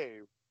ball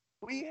game.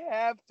 We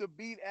have to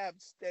beat App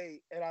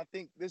State, and I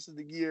think this is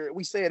the year.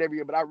 We say it every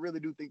year, but I really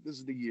do think this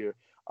is the year.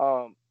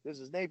 This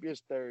is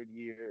Napier's third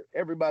year.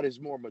 Everybody's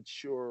more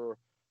mature.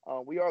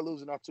 We are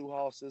losing our two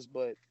horses,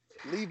 but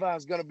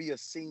Levi's going to be a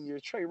senior.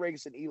 Trey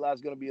Regis and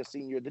Eli's going to be a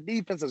senior. The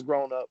defense has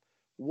grown up.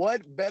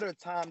 What better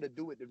time to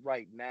do it than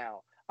right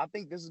now? I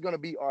think this is going to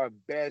be our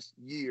best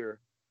year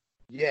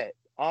yet.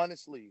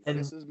 Honestly, and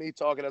this is me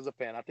talking as a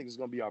fan. I think it's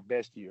going to be our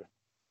best year.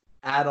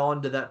 Add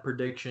on to that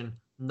prediction.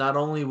 Not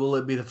only will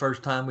it be the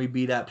first time we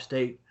beat App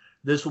State,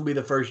 this will be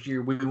the first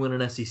year we win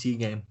an SEC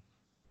game.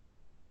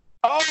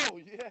 Oh,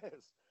 yes.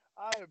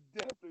 I am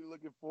definitely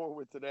looking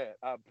forward to that.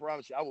 I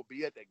promise you, I will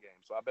be at that game,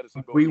 so I better see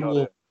both of y'all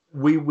there.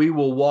 We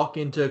will walk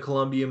into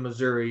Columbia,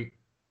 Missouri,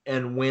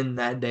 and win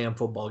that damn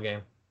football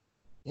game.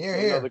 Here,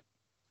 here.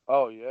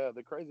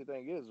 The crazy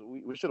thing is,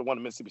 we should have won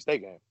the Mississippi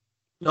State game.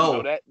 No,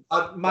 you know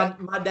that,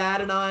 my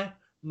dad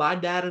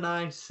and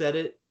I said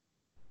it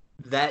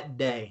that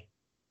day.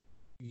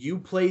 You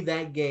play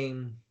that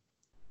game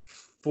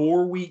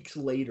 4 weeks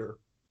later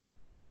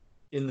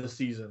in the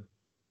season,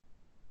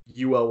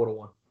 UL would have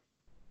won.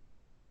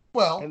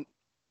 Well,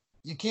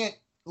 you can't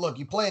look.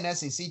 You play an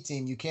SEC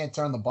team, you can't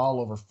turn the ball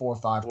over 4 or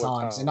 5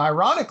 times. And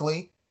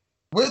ironically,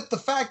 with the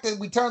fact that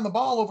we turned the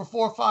ball over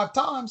 4 or 5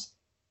 times,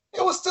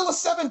 it was still a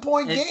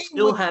 7-point game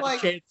still with had like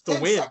a chance to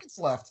 10 win. seconds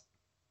left.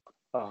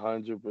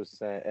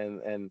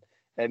 100%,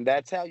 and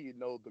that's how you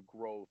know the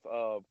growth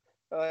of,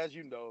 as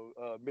you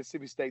know,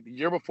 Mississippi State. The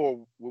year before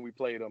when we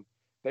played them,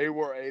 they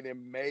were an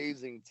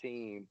amazing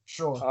team.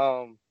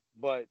 Sure.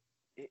 But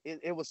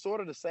it was sort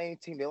of the same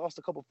team. They lost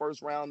a couple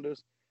first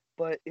rounders,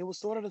 but it was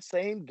sort of the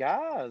same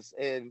guys,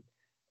 and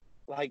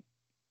like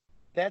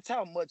that's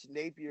how much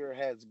Napier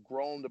has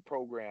grown the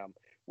program.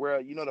 Where,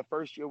 you know, the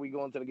first year we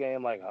go into the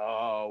game like,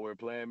 oh, we're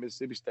playing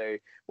Mississippi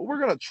State, but we're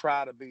gonna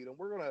try to beat them.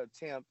 We're gonna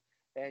attempt.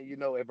 And, you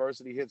know,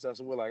 adversity hits us,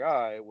 and we're like, all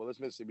right, well, it's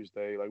Mississippi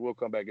State. Like, we'll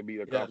come back and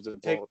beat a conference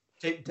opponent.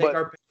 Take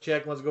our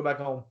paycheck. Let's go back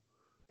home.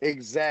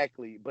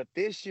 Exactly. But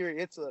this year,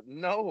 it's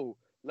no,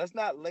 let's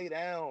not lay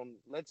down.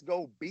 Let's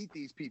go beat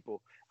these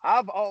people.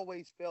 I've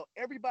always felt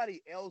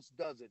everybody else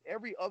does it.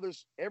 Every other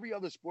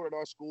sport at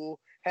our school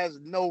has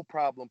no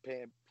problem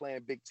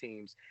playing big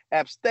teams.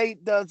 App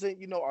State does it.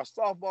 You know, our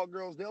softball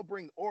girls, they'll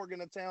bring Oregon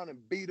to town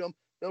and beat them.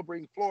 They'll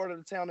bring Florida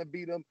to town and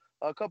beat them.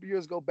 A couple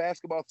years ago,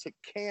 basketball took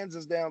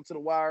Kansas down to the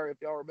wire, if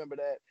y'all remember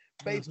that.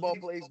 Baseball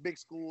plays big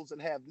schools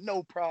and have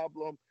no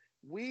problem.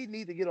 We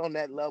need to get on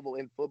that level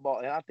in football,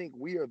 and I think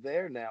we are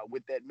there now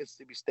with that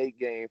Mississippi State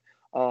game.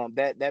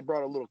 That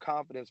brought a little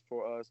confidence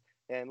for us.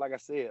 And like I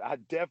said, I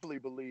definitely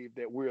believe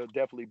that we'll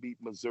definitely beat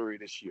Missouri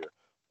this year.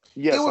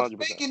 Yes, they were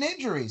 100%. faking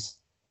injuries.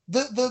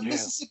 The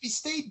Mississippi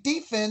State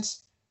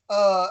defense,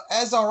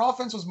 as our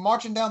offense was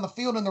marching down the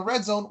field in the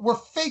red zone, were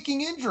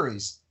faking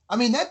injuries. I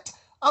mean, that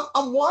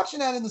I'm watching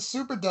that in the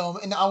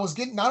Superdome, and I was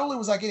getting, not only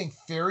was I getting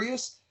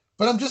furious,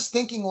 but I'm just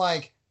thinking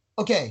like,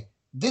 okay,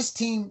 this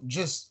team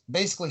just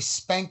basically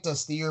spanked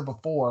us the year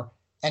before,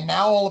 and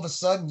now all of a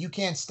sudden you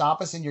can't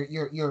stop us, and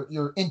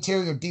your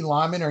interior D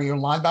lineman or your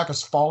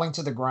linebackers falling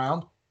to the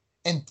ground,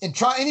 and he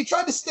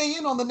tried to stay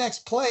in on the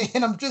next play,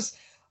 and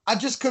I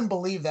just couldn't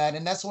believe that,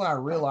 and that's when I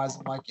realized,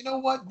 I'm like, you know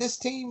what, this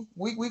team,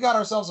 we got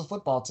ourselves a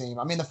football team.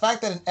 I mean, the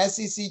fact that an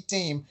SEC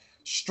team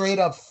straight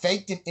up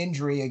faked an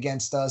injury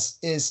against us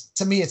is,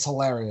 to me, it's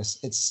hilarious.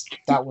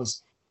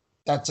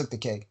 That took the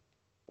cake.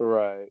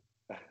 Right.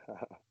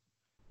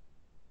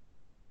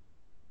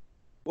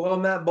 Well,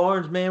 Matt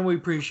Barnes, man, we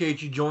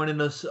appreciate you joining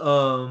us.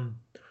 You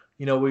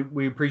know,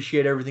 we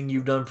appreciate everything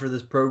you've done for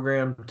this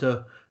program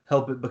to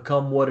help it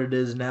become what it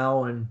is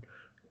now, and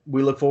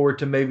we look forward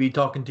to maybe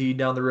talking to you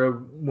down the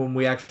road when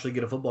we actually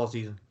get a football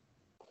season.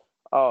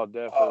 Oh,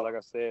 definitely. Like I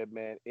said,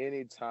 man,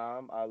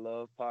 anytime. I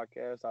love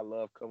podcasts. I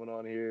love coming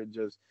on here,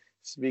 just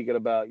speaking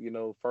about, you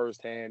know,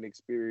 firsthand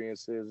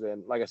experiences.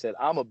 And like I said,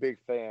 I'm a big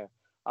fan.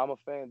 I'm a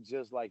fan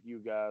just like you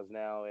guys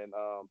now. And,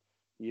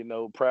 you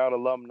know, proud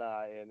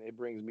alumni. And it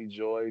brings me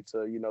joy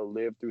to, you know,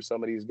 live through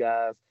some of these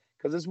guys.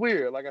 Because it's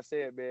weird. Like I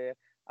said, man,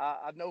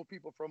 I know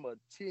people from a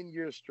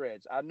 10-year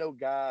stretch. I know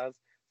guys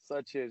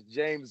such as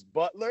James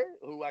Butler,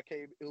 who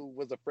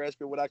was a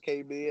freshman when I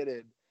came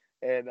in,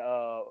 and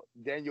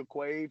Daniel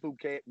Quaid, who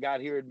got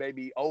here in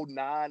maybe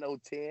 09,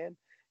 010.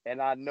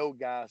 and I know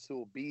guys who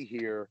will be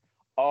here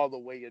all the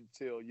way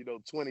until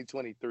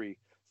 2023.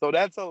 So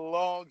that's a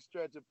long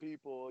stretch of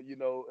people,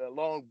 a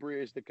long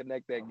bridge to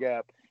connect that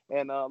gap.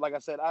 And like I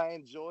said, I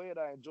enjoy it.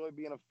 I enjoy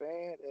being a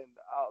fan, and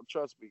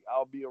trust me,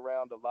 I'll be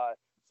around a lot.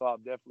 So I'll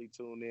definitely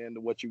tune in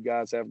to what you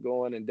guys have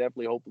going, and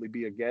definitely hopefully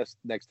be a guest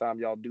next time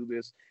y'all do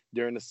this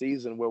during the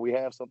season where we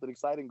have something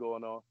exciting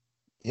going on.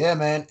 Yeah,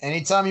 man.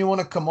 Anytime you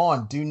want to come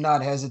on, do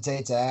not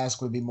hesitate to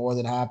ask. We'd be more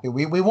than happy.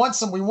 We want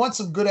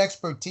some good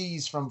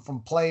expertise from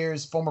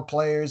players, former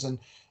players, and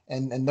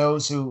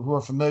those who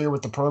are familiar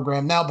with the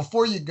program. Now,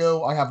 before you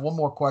go, I have one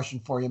more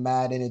question for you,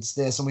 Matt, and it's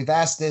this. And we've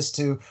asked this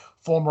to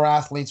former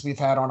athletes we've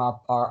had on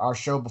our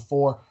show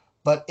before.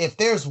 But if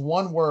there's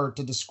one word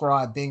to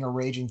describe being a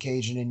Raging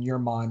Cajun in your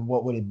mind,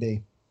 what would it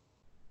be?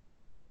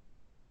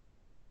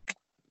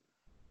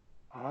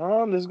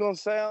 This is gonna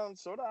sound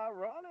sort of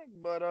ironic,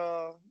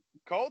 but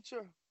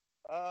culture,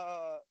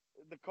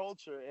 the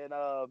culture, and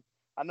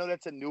I know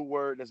that's a new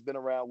word that's been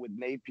around with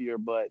Napier,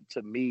 but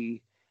to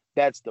me,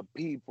 that's the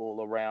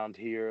people around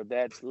here.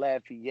 That's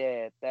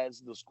Lafayette. That's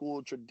the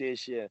school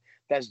tradition.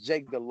 That's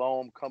Jake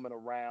Delhomme coming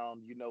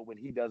around, when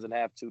he doesn't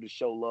have to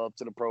show love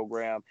to the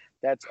program.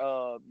 That's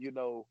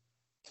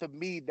to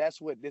me,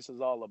 that's what this is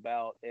all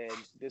about. And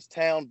this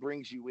town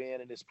brings you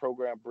in, and this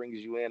program brings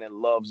you in and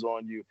loves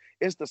on you.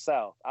 It's the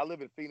South. I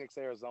live in Phoenix,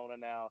 Arizona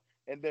now,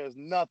 and there's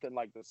nothing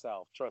like the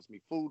South. Trust me,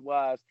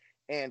 food-wise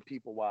and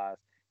people-wise.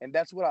 And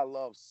that's what I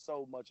love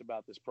so much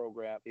about this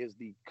program is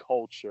the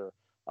culture.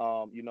 I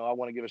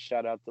want to give a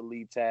shout out to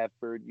Lee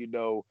Tafford,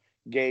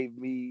 gave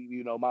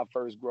me, my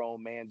first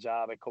grown man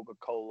job at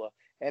Coca-Cola.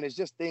 And it's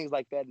just things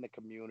like that in the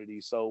community.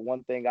 So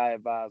one thing I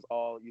advise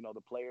all,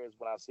 the players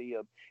when I see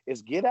them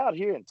is get out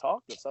here and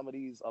talk to some of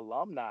these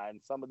alumni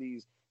and some of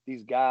these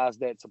guys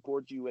that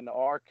support you in the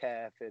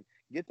RCAF and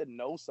get to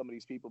know some of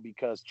these people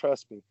because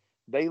trust me,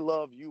 they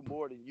love you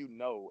more than you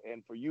know.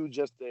 And for you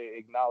just to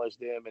acknowledge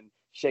them and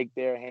shake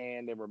their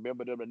hand and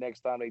remember them the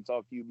next time they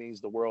talk to you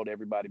means the world to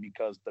everybody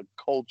because the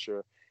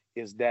culture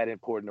is that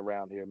important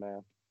around here,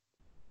 man.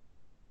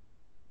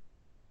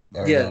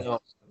 No,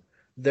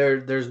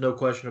 there's no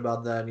question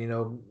about that.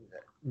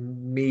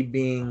 Me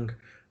being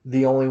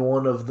the only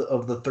one of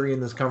the three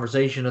in this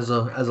conversation as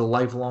a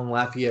lifelong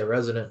Lafayette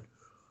resident,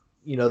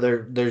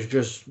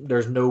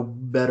 there's no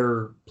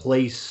better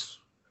place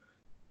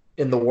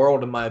in the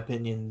world, in my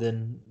opinion,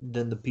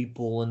 than the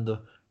people and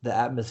the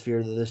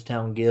atmosphere that this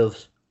town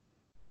gives.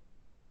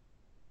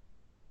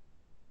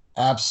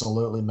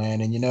 Absolutely, man.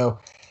 And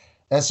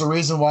that's the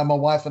reason why my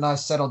wife and I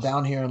settled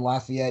down here in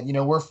Lafayette.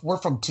 We're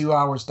from 2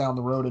 hours down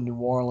the road in New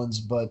Orleans,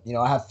 but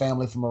I have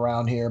family from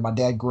around here. My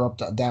dad grew up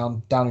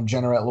down in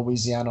Jeanerette,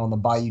 Louisiana, on the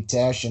Bayou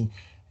Teche,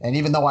 and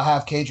even though I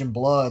have Cajun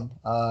blood,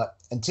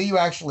 until you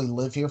actually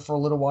live here for a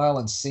little while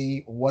and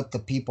see what the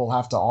people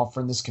have to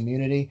offer in this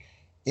community,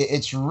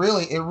 it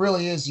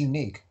really is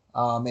unique.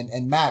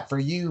 And Matt, for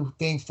you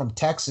being from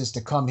Texas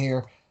to come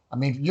here. I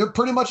mean, you're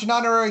pretty much an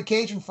honorary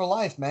Cajun for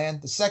life, man.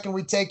 The second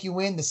we take you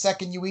in, the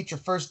second you eat your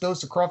first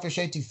dose of crawfish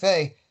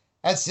etouffee,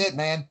 that's it,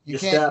 man. You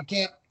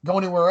can't go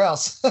anywhere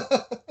else.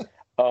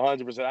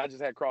 100%. I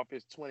just had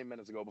crawfish 20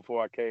 minutes ago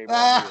before I came.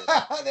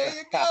 There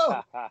you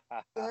go.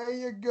 There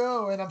you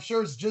go. And I'm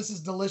sure it's just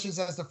as delicious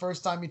as the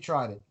first time you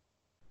tried it.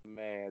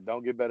 Man,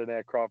 don't get better than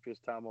that crawfish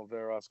time on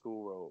Vera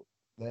School Road.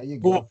 There you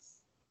go.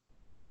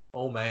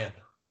 Oh, man.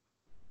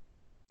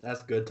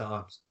 That's good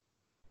times.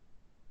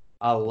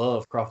 I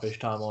love crawfish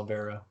time on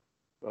Vero.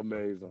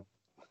 Amazing.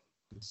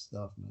 Good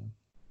stuff, man.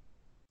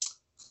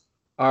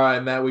 All right,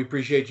 Matt, we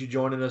appreciate you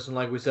joining us. And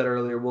like we said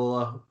earlier,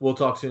 we'll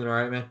talk soon. All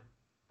right, man?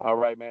 All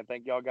right, man.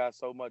 Thank y'all guys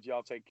so much.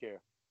 Y'all take care.